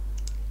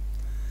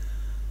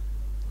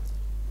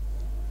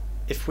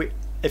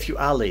 If you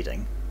are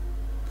leading,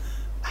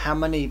 how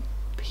many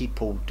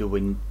people do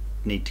we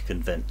need to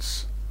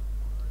convince?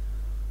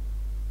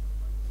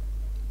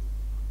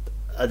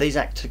 Are these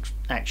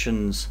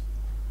actions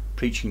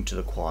preaching to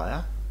the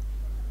choir,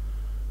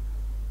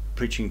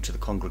 preaching to the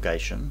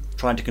congregation,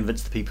 trying to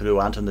convince the people who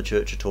aren't in the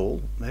church at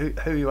all? Who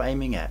are you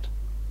aiming at?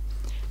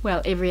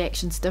 Well, every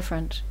action's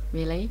different,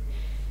 really.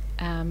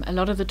 A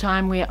lot of the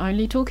time we're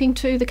only talking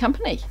to the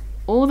company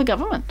or the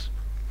government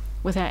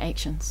with our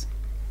actions.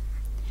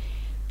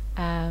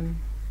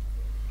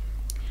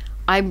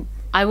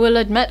 I will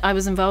admit I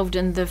was involved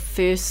in the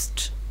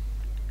first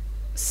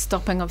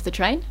stopping of the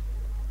train,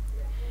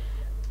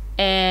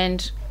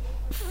 and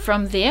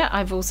from there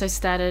I've also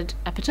started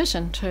a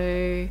petition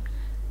to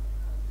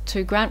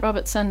Grant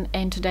Robertson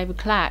and to David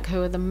Clark,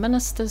 who are the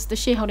ministers, the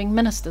shareholding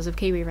ministers of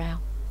KiwiRail,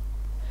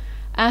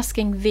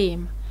 asking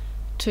them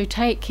to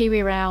take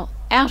KiwiRail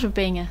out of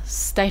being a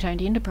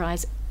state-owned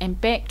enterprise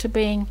and back to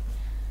being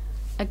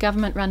a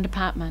government-run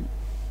department,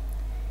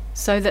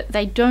 so that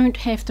they don't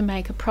have to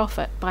make a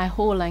profit by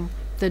hauling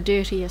the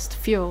dirtiest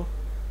fuel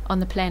on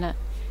the planet,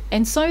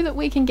 and so that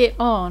we can get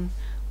on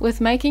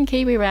with making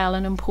KiwiRail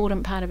an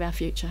important part of our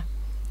future.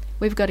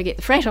 We've got to get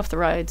the freight off the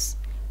roads,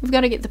 we've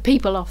got to get the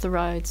people off the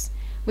roads,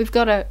 we've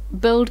got to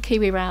build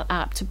KiwiRail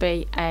up to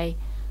be a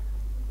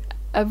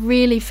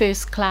really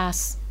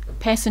first-class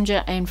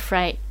passenger and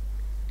freight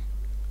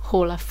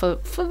hauler for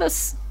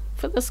this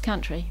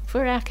country,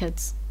 for our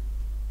kids.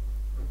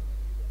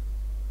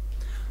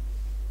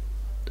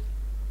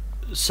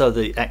 So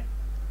the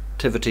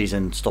activities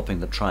in stopping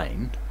the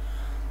train,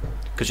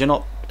 because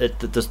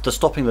the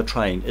stopping the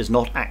train is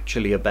not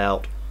actually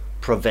about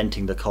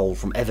preventing the coal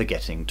from ever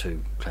getting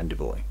to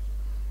Clandeboy,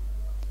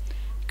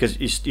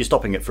 because you're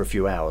stopping it for a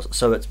few hours.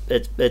 So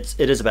it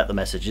is about the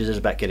message. It is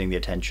about getting the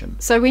attention.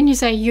 So when you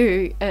say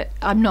you,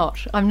 I'm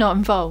not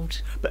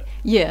involved. But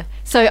yeah,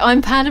 so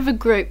I'm part of a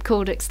group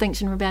called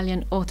Extinction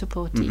Rebellion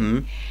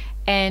Otapoti,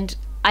 and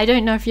I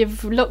don't know if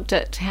you've looked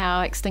at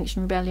how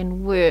Extinction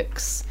Rebellion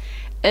works.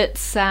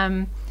 It's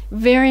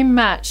very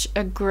much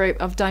a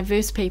group of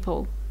diverse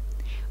people.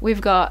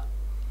 We've got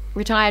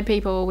retired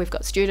people, we've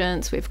got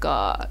students, we've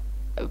got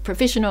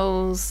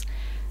professionals,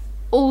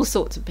 all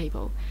sorts of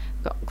people.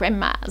 got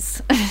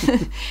grandmas.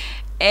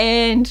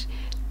 And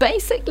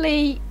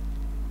basically,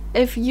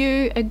 if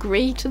you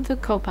agree to the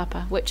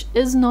kaupapa, which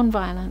is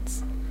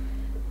non-violence,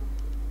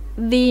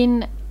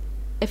 then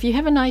if you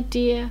have an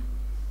idea,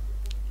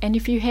 and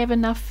if you have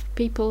enough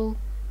people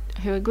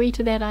who agree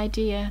to that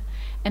idea,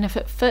 and if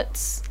it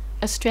fits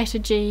a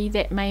strategy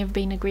that may have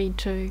been agreed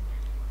to,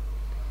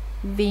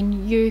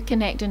 then you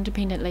can act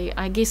independently.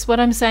 I guess what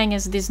I'm saying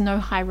is there's no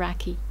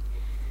hierarchy.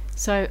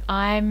 So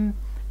I'm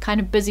kind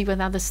of busy with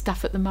other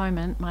stuff at the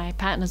moment. My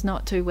partner's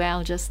not too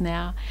well just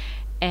now,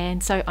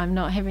 and so I'm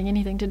not having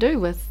anything to do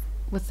with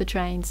the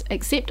trains,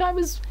 except I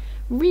was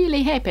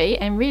really happy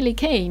and really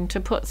keen to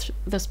put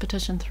this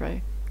petition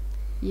through.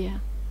 Yeah.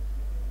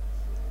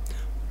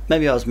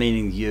 Maybe I was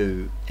meaning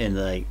you in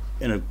a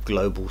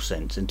global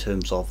sense, in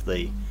terms of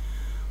the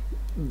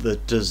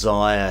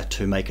desire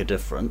to make a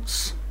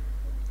difference.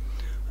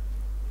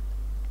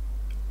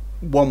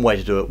 One way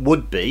to do it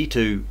would be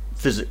to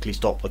physically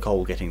stop the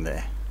coal getting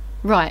there.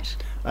 Right.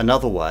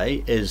 Another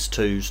way is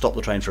to stop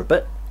the train for a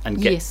bit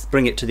and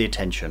bring it to the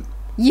attention.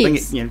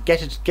 Yes. Bring it,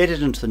 get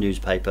it into the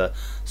newspaper,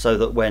 so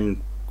that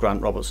when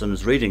Grant Robertson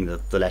is reading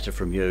the letter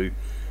from you,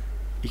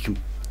 he can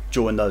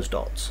join those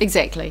dots.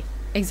 Exactly.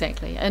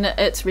 And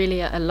it's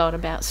really a lot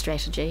about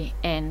strategy,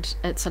 and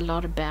it's a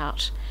lot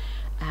about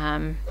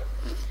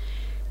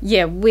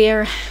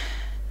where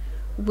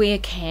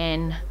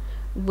can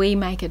we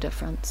make a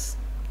difference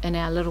in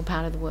our little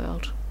part of the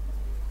world.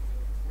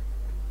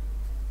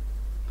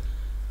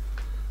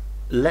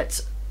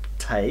 Let's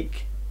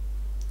take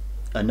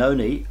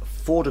Anoni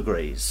 4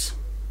 degrees.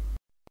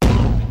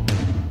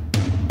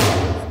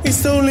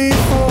 It's only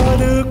 4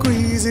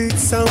 degrees,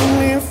 it's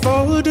only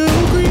 4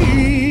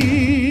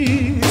 degrees.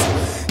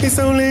 It's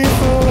only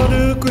 4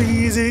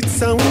 degrees,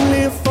 it's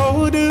only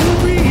 4 degrees.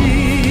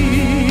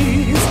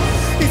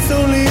 It's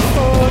only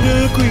 4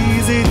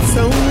 degrees, it's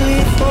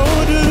only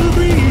 4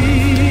 degrees.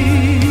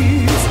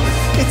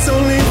 It's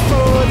only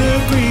 4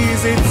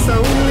 degrees, it's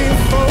only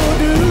 4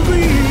 degrees.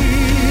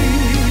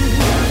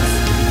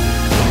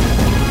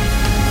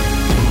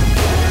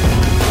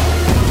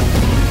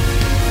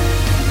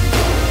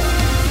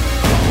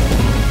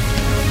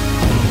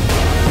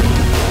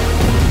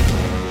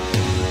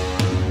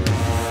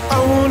 I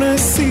wanna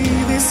see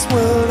this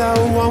world, I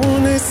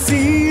wanna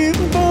see it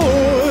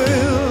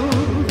boil.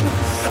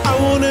 I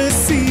wanna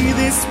see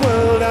this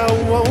world, I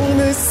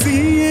wanna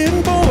see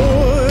it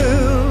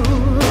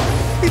boil.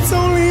 It's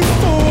only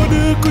 4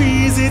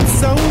 degrees,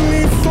 it's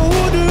only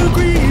 4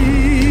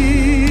 degrees.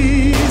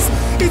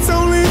 It's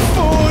only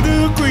 4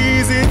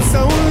 degrees, it's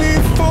only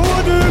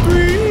 4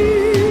 degrees.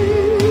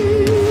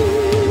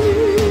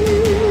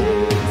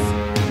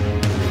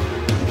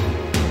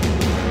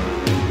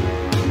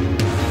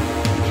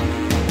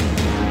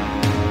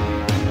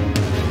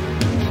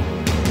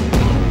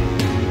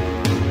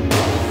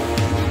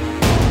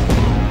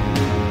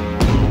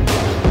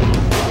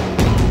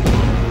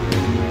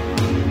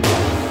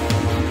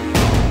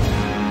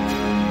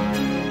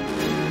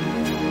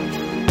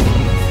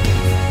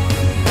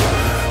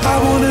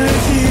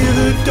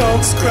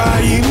 Dogs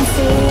crying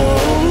for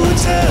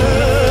water.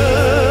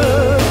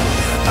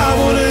 I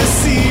wanna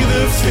see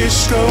the fish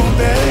go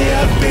belly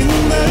up in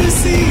the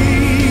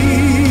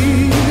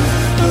sea.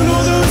 And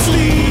all those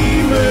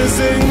lemurs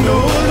and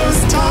all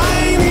those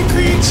tiny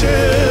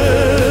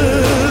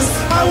creatures,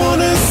 I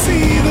wanna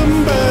see them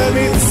burn,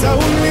 it's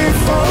only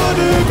 4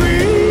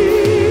 degrees.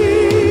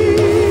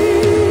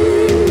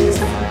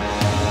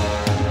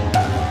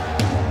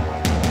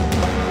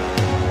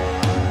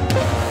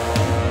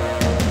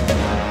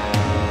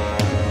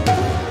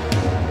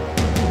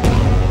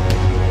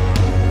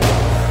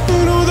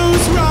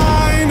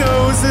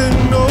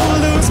 And all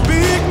those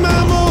big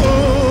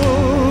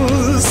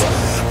mammals,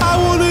 I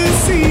wanna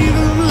see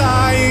them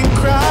lying,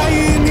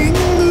 crying in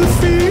the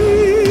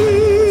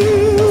fields.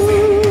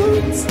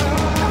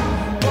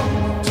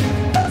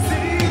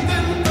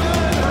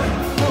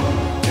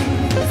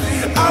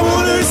 I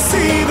wanna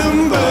see them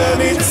burn,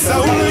 it's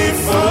only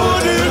 4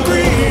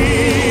 degrees.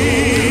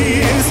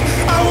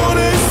 I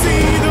wanna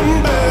see them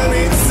burn,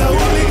 it's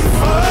only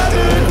 4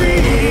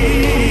 degrees.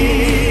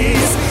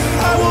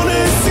 I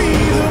wanna see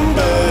them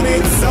burn,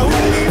 it's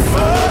only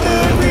 4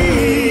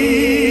 degrees.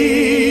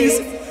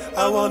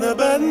 I wanna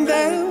burn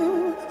them,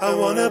 I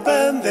wanna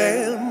burn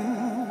them.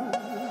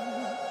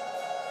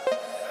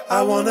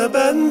 I wanna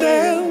burn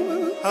them,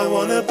 I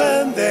wanna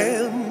burn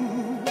them.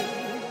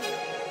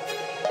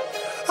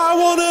 I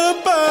wanna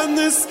burn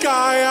the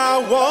sky, I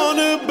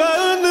wanna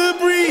burn the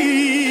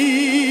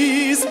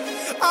breeze.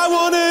 I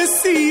wanna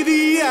see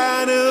the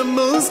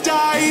animals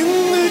die in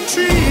the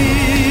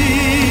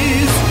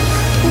trees.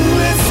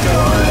 Let's go,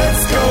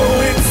 it's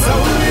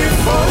only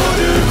 4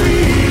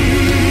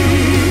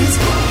 degrees.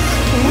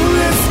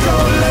 Let's go,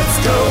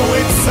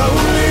 it's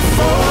only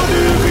 4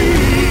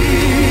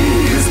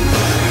 degrees.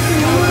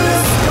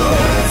 Let's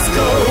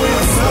go,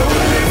 it's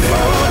only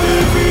 4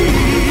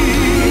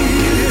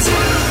 degrees.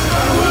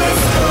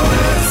 Let's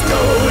go,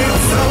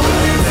 it's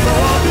only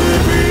 4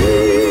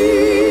 degrees.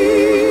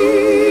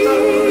 I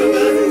wanna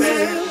burn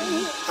them,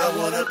 I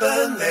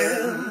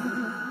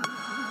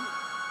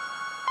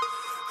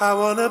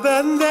wanna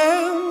burn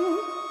them.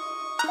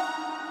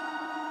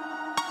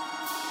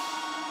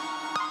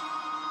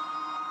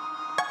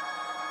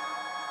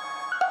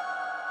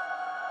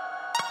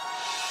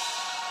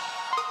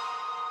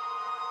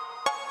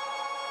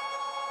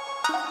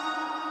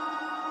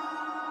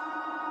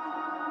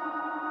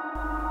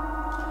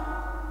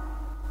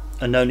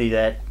 And only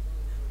that,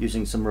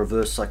 using some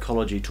reverse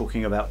psychology,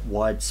 talking about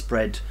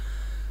widespread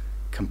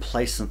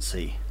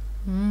complacency.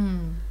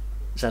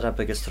 Is that our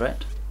biggest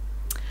threat?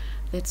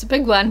 That's a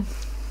big one,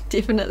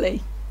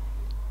 definitely.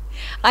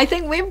 I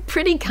think we're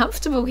pretty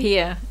comfortable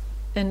here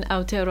in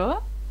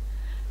Aotearoa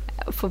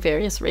for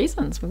various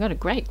reasons. We've got a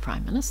great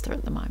Prime Minister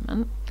at the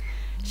moment.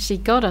 She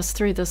got us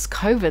through this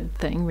COVID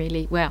thing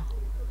really well.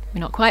 We're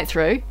not quite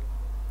through.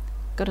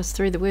 Got us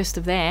through the worst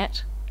of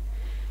that.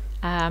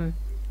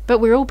 But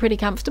we're all pretty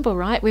comfortable,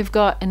 right? We've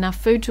got enough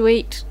food to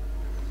eat.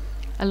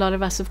 A lot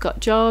of us have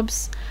got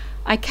jobs.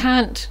 I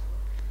can't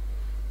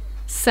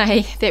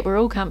say that we're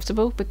all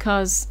comfortable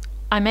because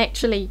I'm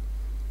actually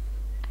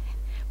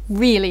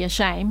really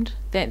ashamed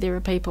that there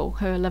are people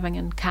who are living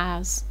in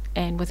cars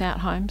and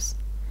without homes.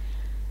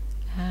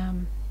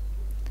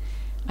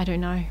 I don't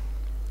know.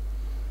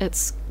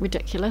 It's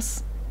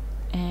ridiculous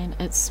and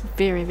it's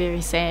very,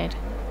 very sad.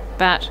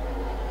 But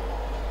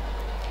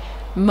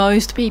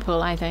most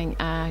people, I think,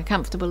 are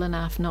comfortable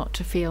enough not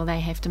to feel they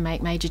have to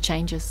make major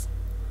changes.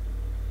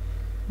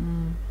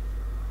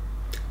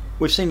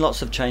 We've seen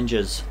lots of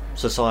changes,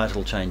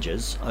 societal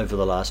changes, over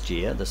the last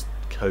year, this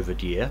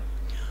COVID year.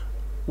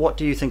 What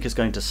do you think is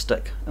going to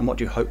stick, and what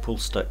do you hope will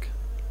stick?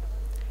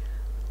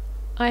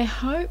 I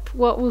hope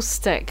what will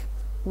stick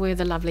were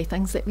the lovely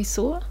things that we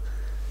saw.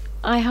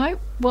 I hope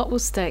what will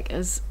stick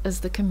is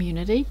the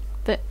community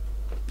that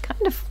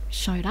kind of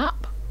showed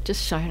up.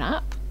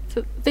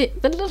 The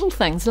little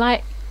things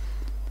like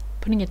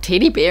putting a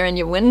teddy bear in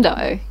your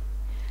window.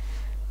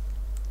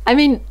 I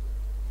mean,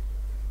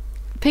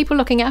 people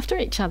looking after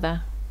each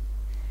other.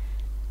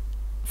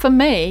 For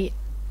me,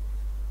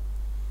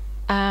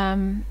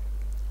 and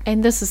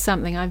this is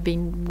something I've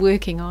been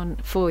working on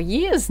for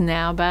years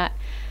now, but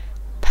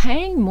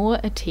paying more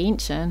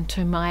attention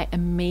to my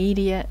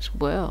immediate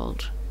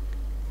world,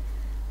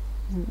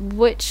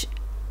 which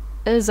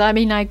is, I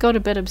mean, I got a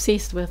bit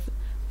obsessed with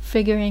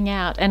figuring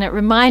out, and it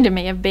reminded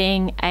me of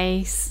being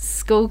a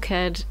school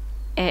kid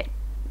at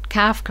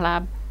Calf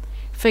Club,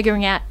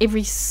 figuring out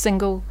every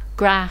single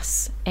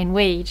grass and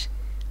weed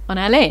on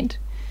our land,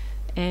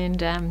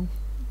 and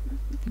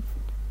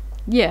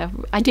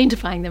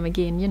identifying them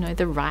again, you know,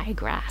 the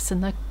ryegrass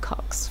and the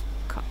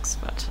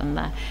cocksfoot and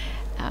the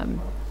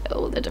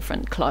all the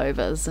different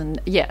clovers,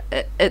 and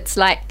it's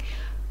like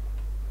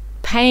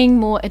paying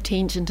more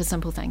attention to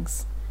simple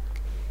things.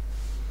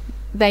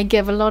 They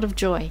give a lot of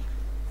joy.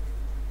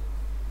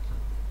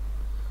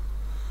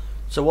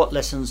 So what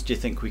lessons do you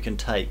think we can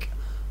take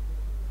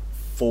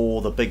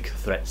for the big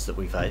threats that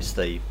we face,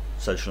 the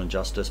social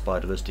injustice,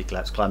 biodiversity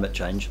collapse, climate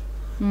change,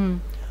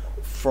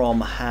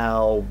 from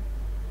how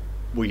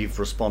we've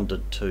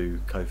responded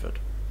to COVID?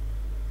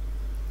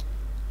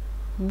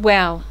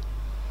 Well,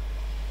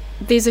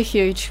 there's a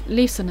huge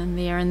lesson in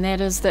there, and that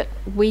is that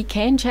we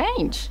can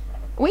change.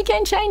 We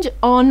can change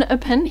on a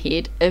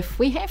pinhead if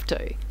we have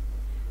to.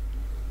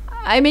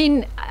 I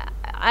mean,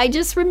 I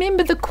just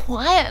remember the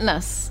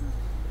quietness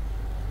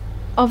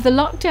of the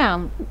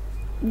lockdown.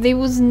 There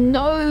was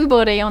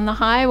nobody on the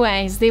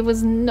highways. There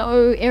was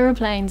no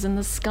aeroplanes in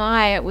the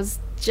sky. It was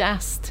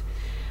just,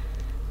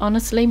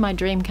 honestly, my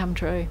dream come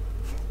true.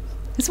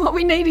 It's what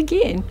we need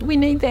again. We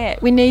need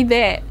that. We need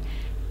that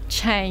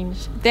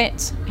change.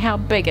 That's how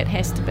big it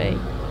has to be.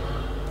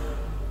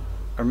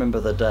 I remember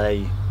the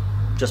day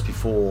just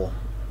before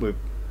we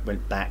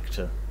went back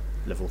to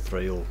level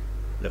 3 or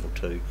level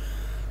 2,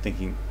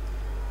 thinking,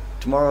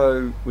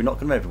 tomorrow we're not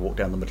going to be able to walk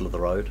down the middle of the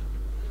road.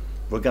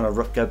 We're going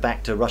to go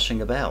back to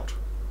rushing about.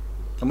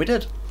 And we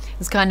did.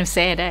 It's kind of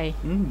sad, eh?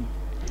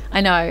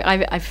 I know.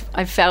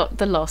 I've felt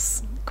the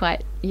loss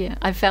quite,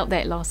 I felt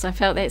that loss. I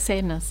felt that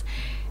sadness.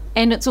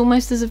 And it's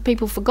almost as if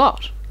people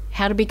forgot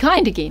how to be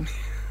kind again.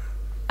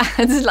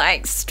 It's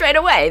like straight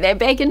away, they're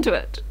back into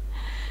it.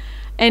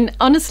 And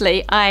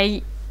honestly,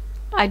 I'd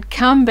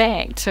come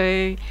back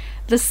to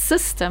the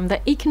system,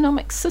 the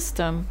economic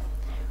system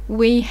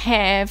we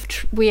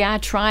are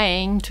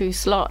trying to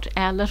slot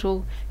our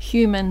little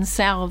human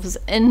selves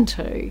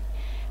into.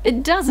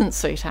 It doesn't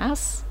suit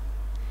us,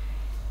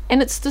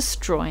 and it's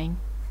destroying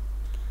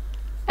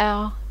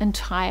our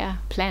entire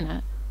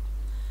planet.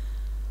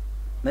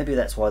 Maybe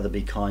that's why the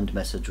Be Kind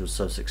message was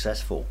so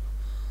successful,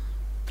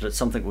 that it's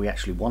something we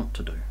actually want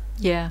to do.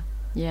 Yeah.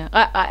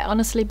 I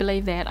honestly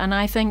believe that, and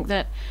I think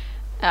that,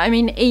 I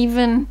mean,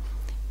 even,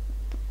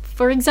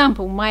 for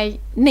example, my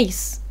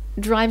niece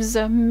drives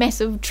a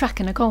massive truck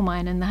in a coal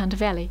mine in the Hunter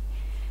Valley.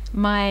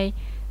 My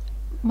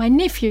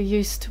nephew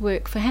used to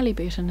work for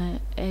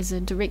Halliburton as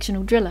a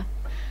directional driller.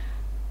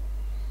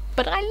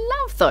 But I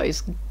love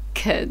those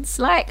kids.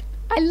 Like,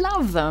 I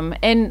love them,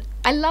 and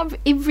I love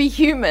every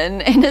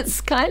human, and it's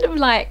kind of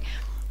like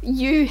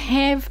you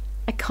have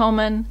a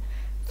common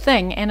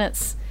thing, and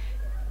it's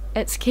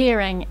it's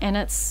caring, and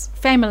it's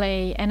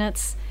family, and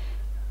it's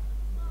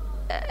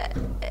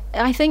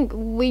I think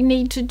we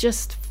need to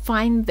just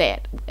find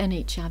that in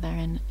each other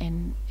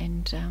and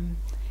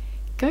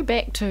go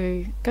back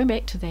to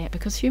that,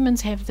 because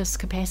humans have this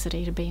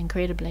capacity to be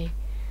incredibly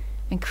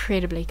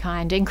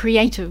kind and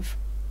creative.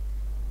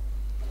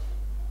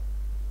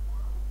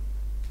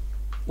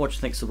 What do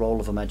you think is the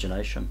role of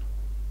imagination?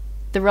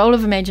 The role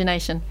of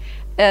imagination,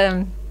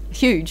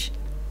 huge,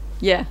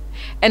 yeah.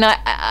 And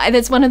I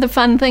that's one of the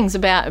fun things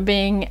about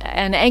being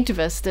an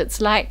activist.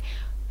 It's like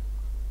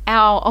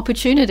our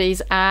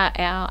opportunities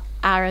are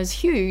as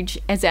huge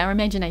as our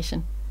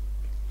imagination.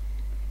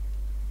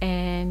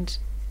 And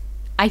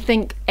I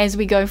think as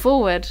we go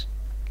forward,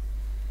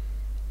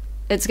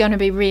 it's going to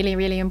be really,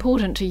 really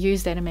important to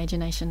use that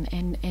imagination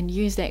and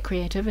use that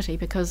creativity,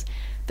 because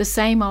the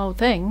same old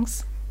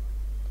things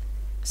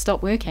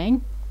stop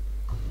working.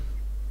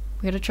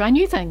 We've got to try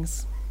new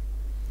things.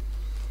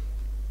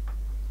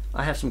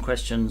 I have some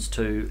questions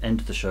to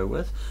end the show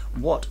with.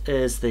 What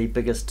is the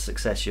biggest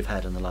success you've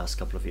had in the last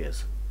couple of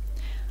years?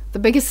 The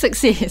biggest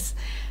success?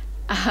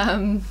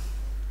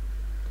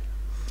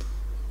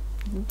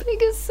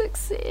 Biggest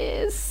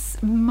success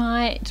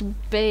might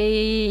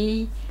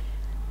be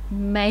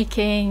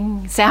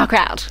making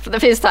sauerkraut for the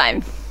first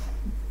time.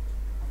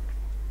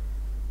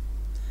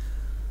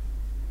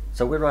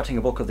 So we're writing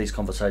a book of these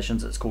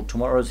conversations. It's called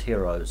Tomorrow's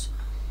Heroes.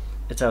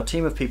 It's our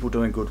team of people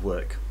doing good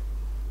work.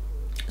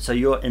 So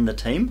you're in the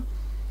team.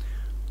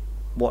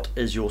 What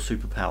is your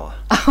superpower?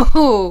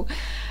 Oh,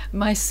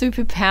 my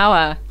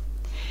superpower.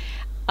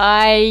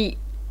 I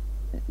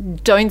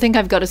don't think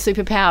I've got a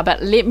superpower,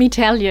 but let me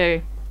tell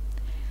you,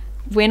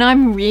 when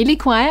I'm really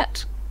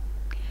quiet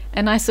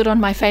and I sit on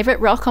my favourite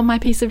rock on my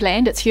piece of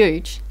land, it's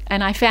huge,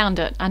 and I found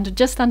it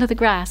just under the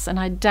grass, and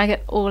I dug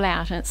it all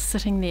out, and it's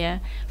sitting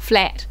there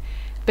flat,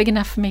 big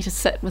enough for me to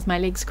sit with my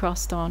legs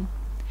crossed on.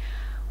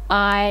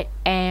 I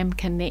am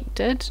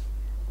connected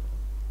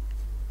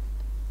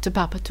to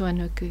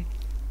Papatuanuku.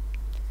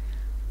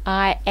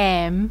 I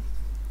am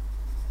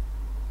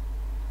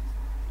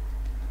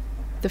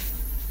the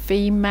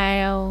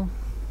female,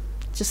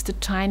 just a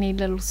tiny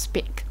little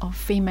speck of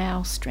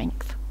female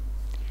strength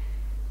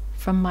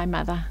from my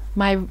mother,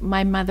 my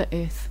Mother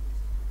Earth.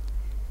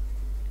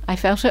 I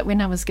felt it when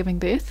I was giving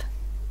birth,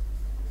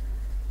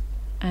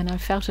 and I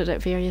felt it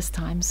at various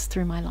times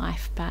through my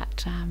life,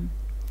 but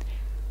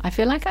I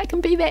feel like I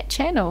can be that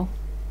channel,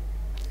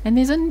 and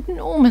there's an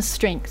enormous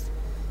strength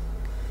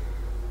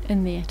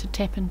in there to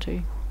tap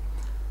into.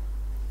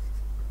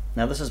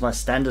 Now, this is my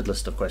standard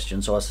list of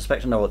questions, so I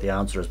suspect I know what the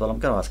answer is, but I'm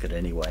going to ask it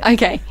anyway.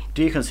 Okay.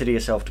 Do you consider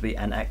yourself to be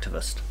an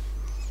activist?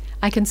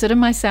 I consider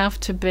myself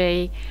to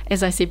be,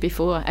 as I said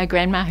before, a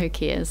grandma who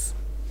cares.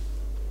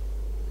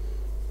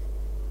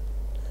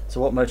 So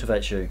what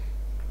motivates you?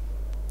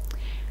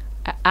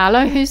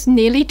 Arlo, who's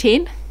nearly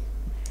 10,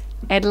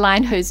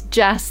 Adeline, who's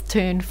just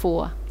turned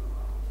 4.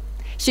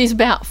 She's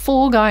about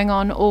 4 going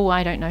on,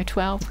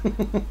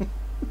 12.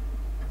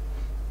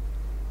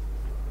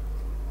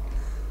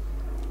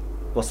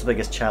 What's the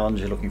biggest challenge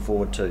you're looking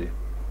forward to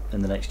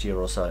in the next year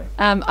or so?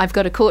 I've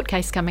got a court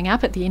case coming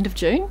up at the end of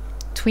June,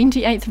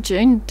 28th of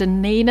June,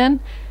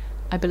 Dunedin,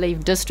 I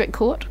believe, District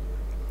Court.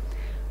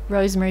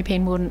 Rosemary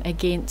Penwarden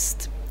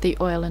against the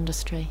oil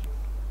industry.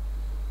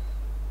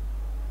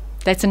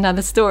 That's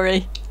another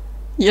story.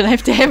 You'll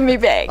have to have me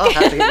back. I'll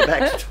have to get you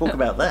back to talk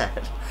about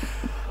that.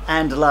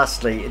 And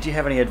lastly, do you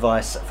have any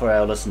advice for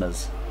our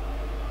listeners?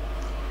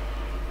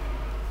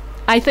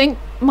 I think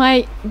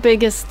my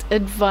biggest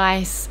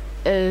advice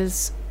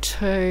is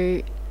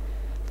to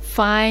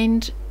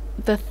find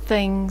the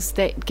things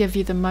that give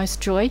you the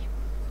most joy.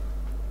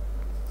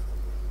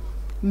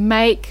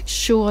 Make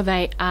sure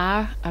they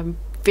are a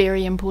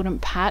very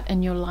important part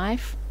in your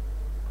life.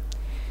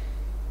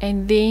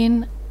 And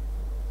then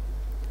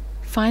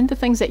find the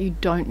things that you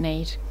don't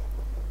need.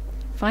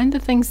 Find the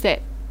things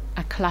that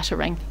are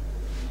cluttering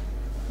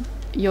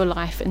your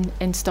life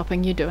and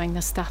stopping you doing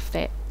the stuff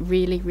that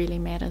really, really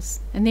matters.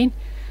 And then,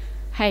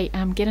 hey,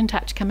 get in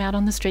touch, come out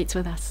on the streets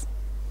with us.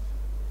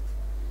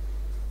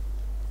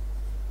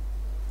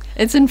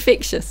 It's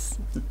infectious.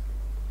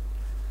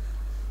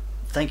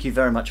 Thank you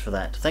very much for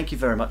that. Thank you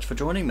very much for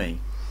joining me.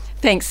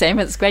 Thanks, Sam.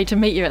 It's great to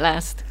meet you at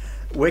last.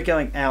 We're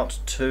going out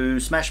to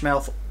Smash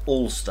Mouth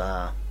All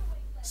Star.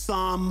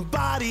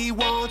 Somebody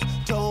once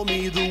told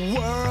me the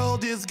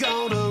world is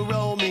gonna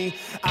roll me.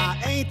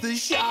 I ain't the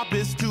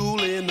sharpest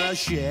tool in the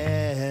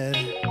shed.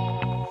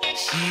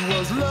 She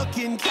was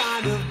looking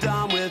kind of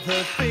dumb with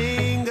her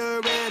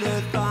finger and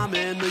her thumb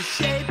in the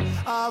shape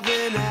of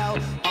an L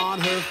on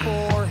her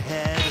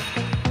forehead.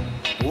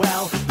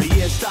 Well, the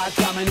years start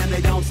coming and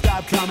they don't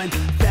stop coming.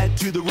 Fed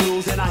to the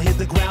rules and I hit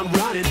the ground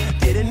running.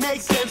 Didn't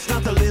make sense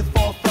not to live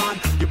for fun.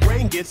 Your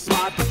brain gets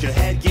smart but your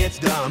head gets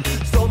dumb.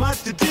 So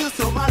much to do,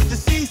 so much to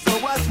see. So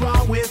what's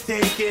wrong with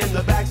taking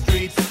the back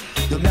streets?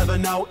 You'll never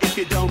know if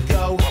you don't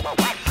go.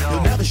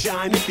 You'll never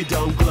shine if you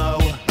don't glow.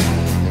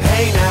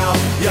 Hey now,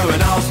 you're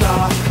an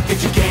all-star.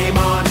 Get your game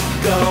on,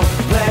 go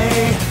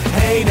play.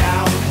 Hey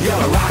now, you're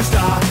a rock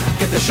star.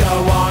 Get the show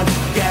on,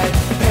 get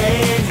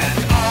pain.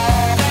 And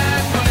all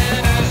that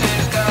glitters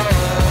is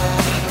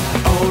gold.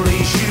 Only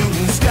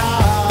shooting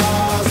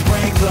stars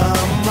break the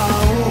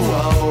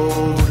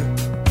mold.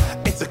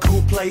 It's a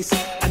cool place,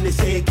 and they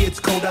say it gets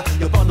colder.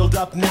 You're bundled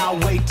up now,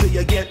 wait till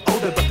you get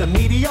older. But the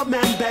media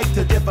men beg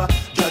to differ,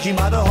 judging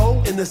by the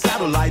hole in the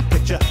satellite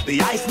picture.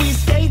 The ice we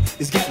skate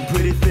is getting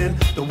pretty thin.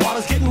 The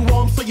water's getting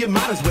warm, so you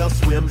might as well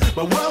swim.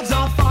 My world's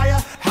on fire,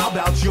 how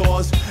about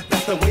yours?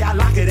 That's the way I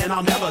like it, and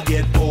I'll never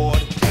get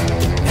bored.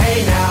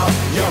 Hey now,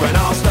 you're an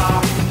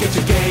all-star. Get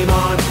your game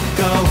on,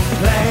 go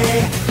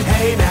play.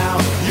 Hey now,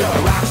 you're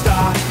a rock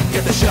star.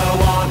 Get the show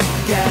on,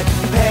 get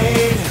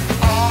paid.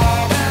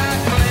 All that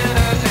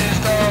glitters is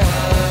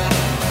gold.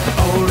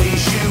 Only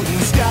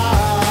shooting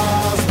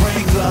stars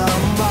break the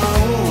mold.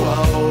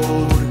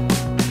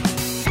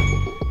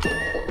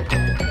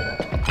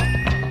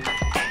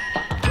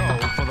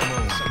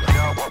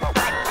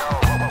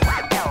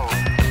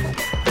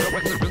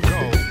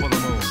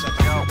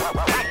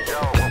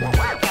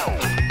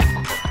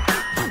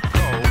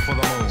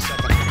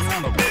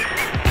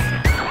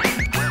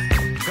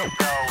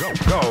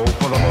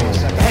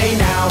 Hey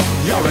now,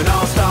 you're an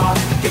all-star.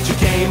 Get your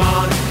game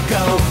on,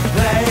 go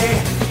play.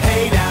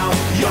 Hey now,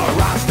 you're a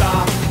rock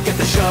star. Get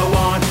the show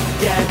on,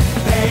 get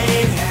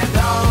paid. And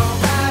all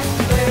that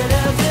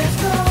glitters is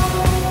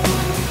gold.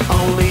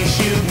 Only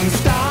shooting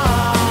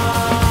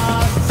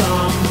stars.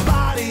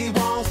 Somebody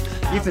wants.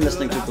 You've been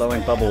listening to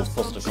Blowing Bubbles,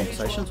 positive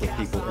conversations with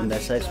people in their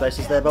safe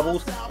spaces, their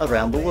bubbles,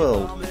 around the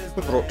world.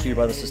 We're brought to you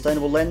by the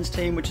Sustainable Lens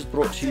team, which is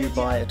brought to you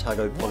by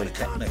Otago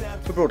Polytechnic.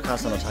 We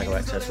broadcast on Otago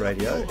Access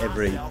Radio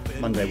every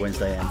Monday,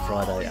 Wednesday and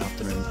Friday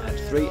afternoon at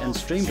 3 and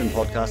streamed and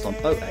podcast on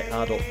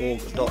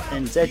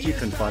oar.org.nz. You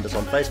can find us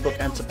on Facebook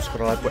and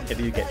subscribe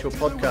wherever you get your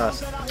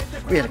podcasts.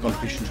 We had a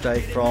contribution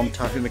today from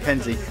Tahu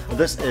Mackenzie.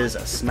 This is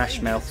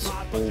Smash Mouth's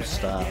All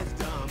Star.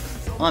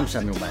 I'm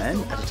Samuel Mann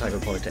at Otago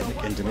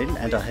Polytechnic in Dunedin,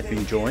 and I have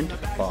been joined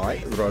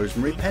by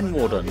Rosemary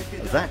Penwarden.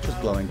 That was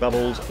Blowing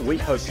Bubbles. We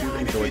hope you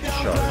enjoyed the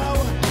show.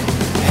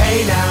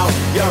 Hey now,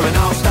 you're an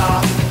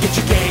all-star. Get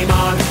your game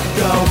on,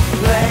 go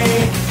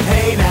play.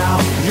 Hey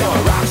now, you're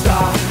a rock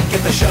star.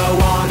 Get the show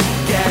on,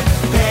 get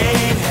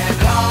paid.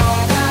 And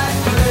all that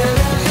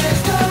glitters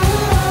is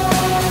gold.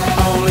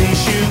 Only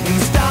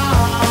shooting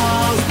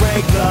stars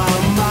break the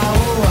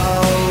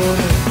mold.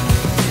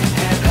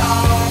 And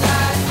all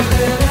that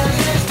glitters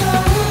is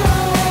gold.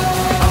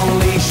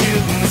 Only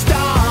shooting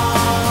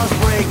stars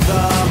break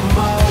the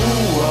mold.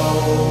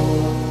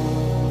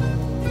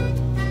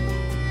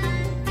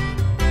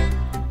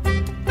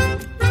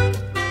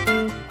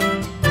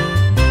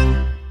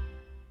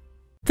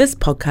 This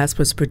podcast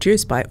was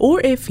produced by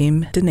OAR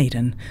FM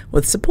Dunedin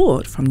with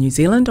support from New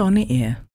Zealand On the Air.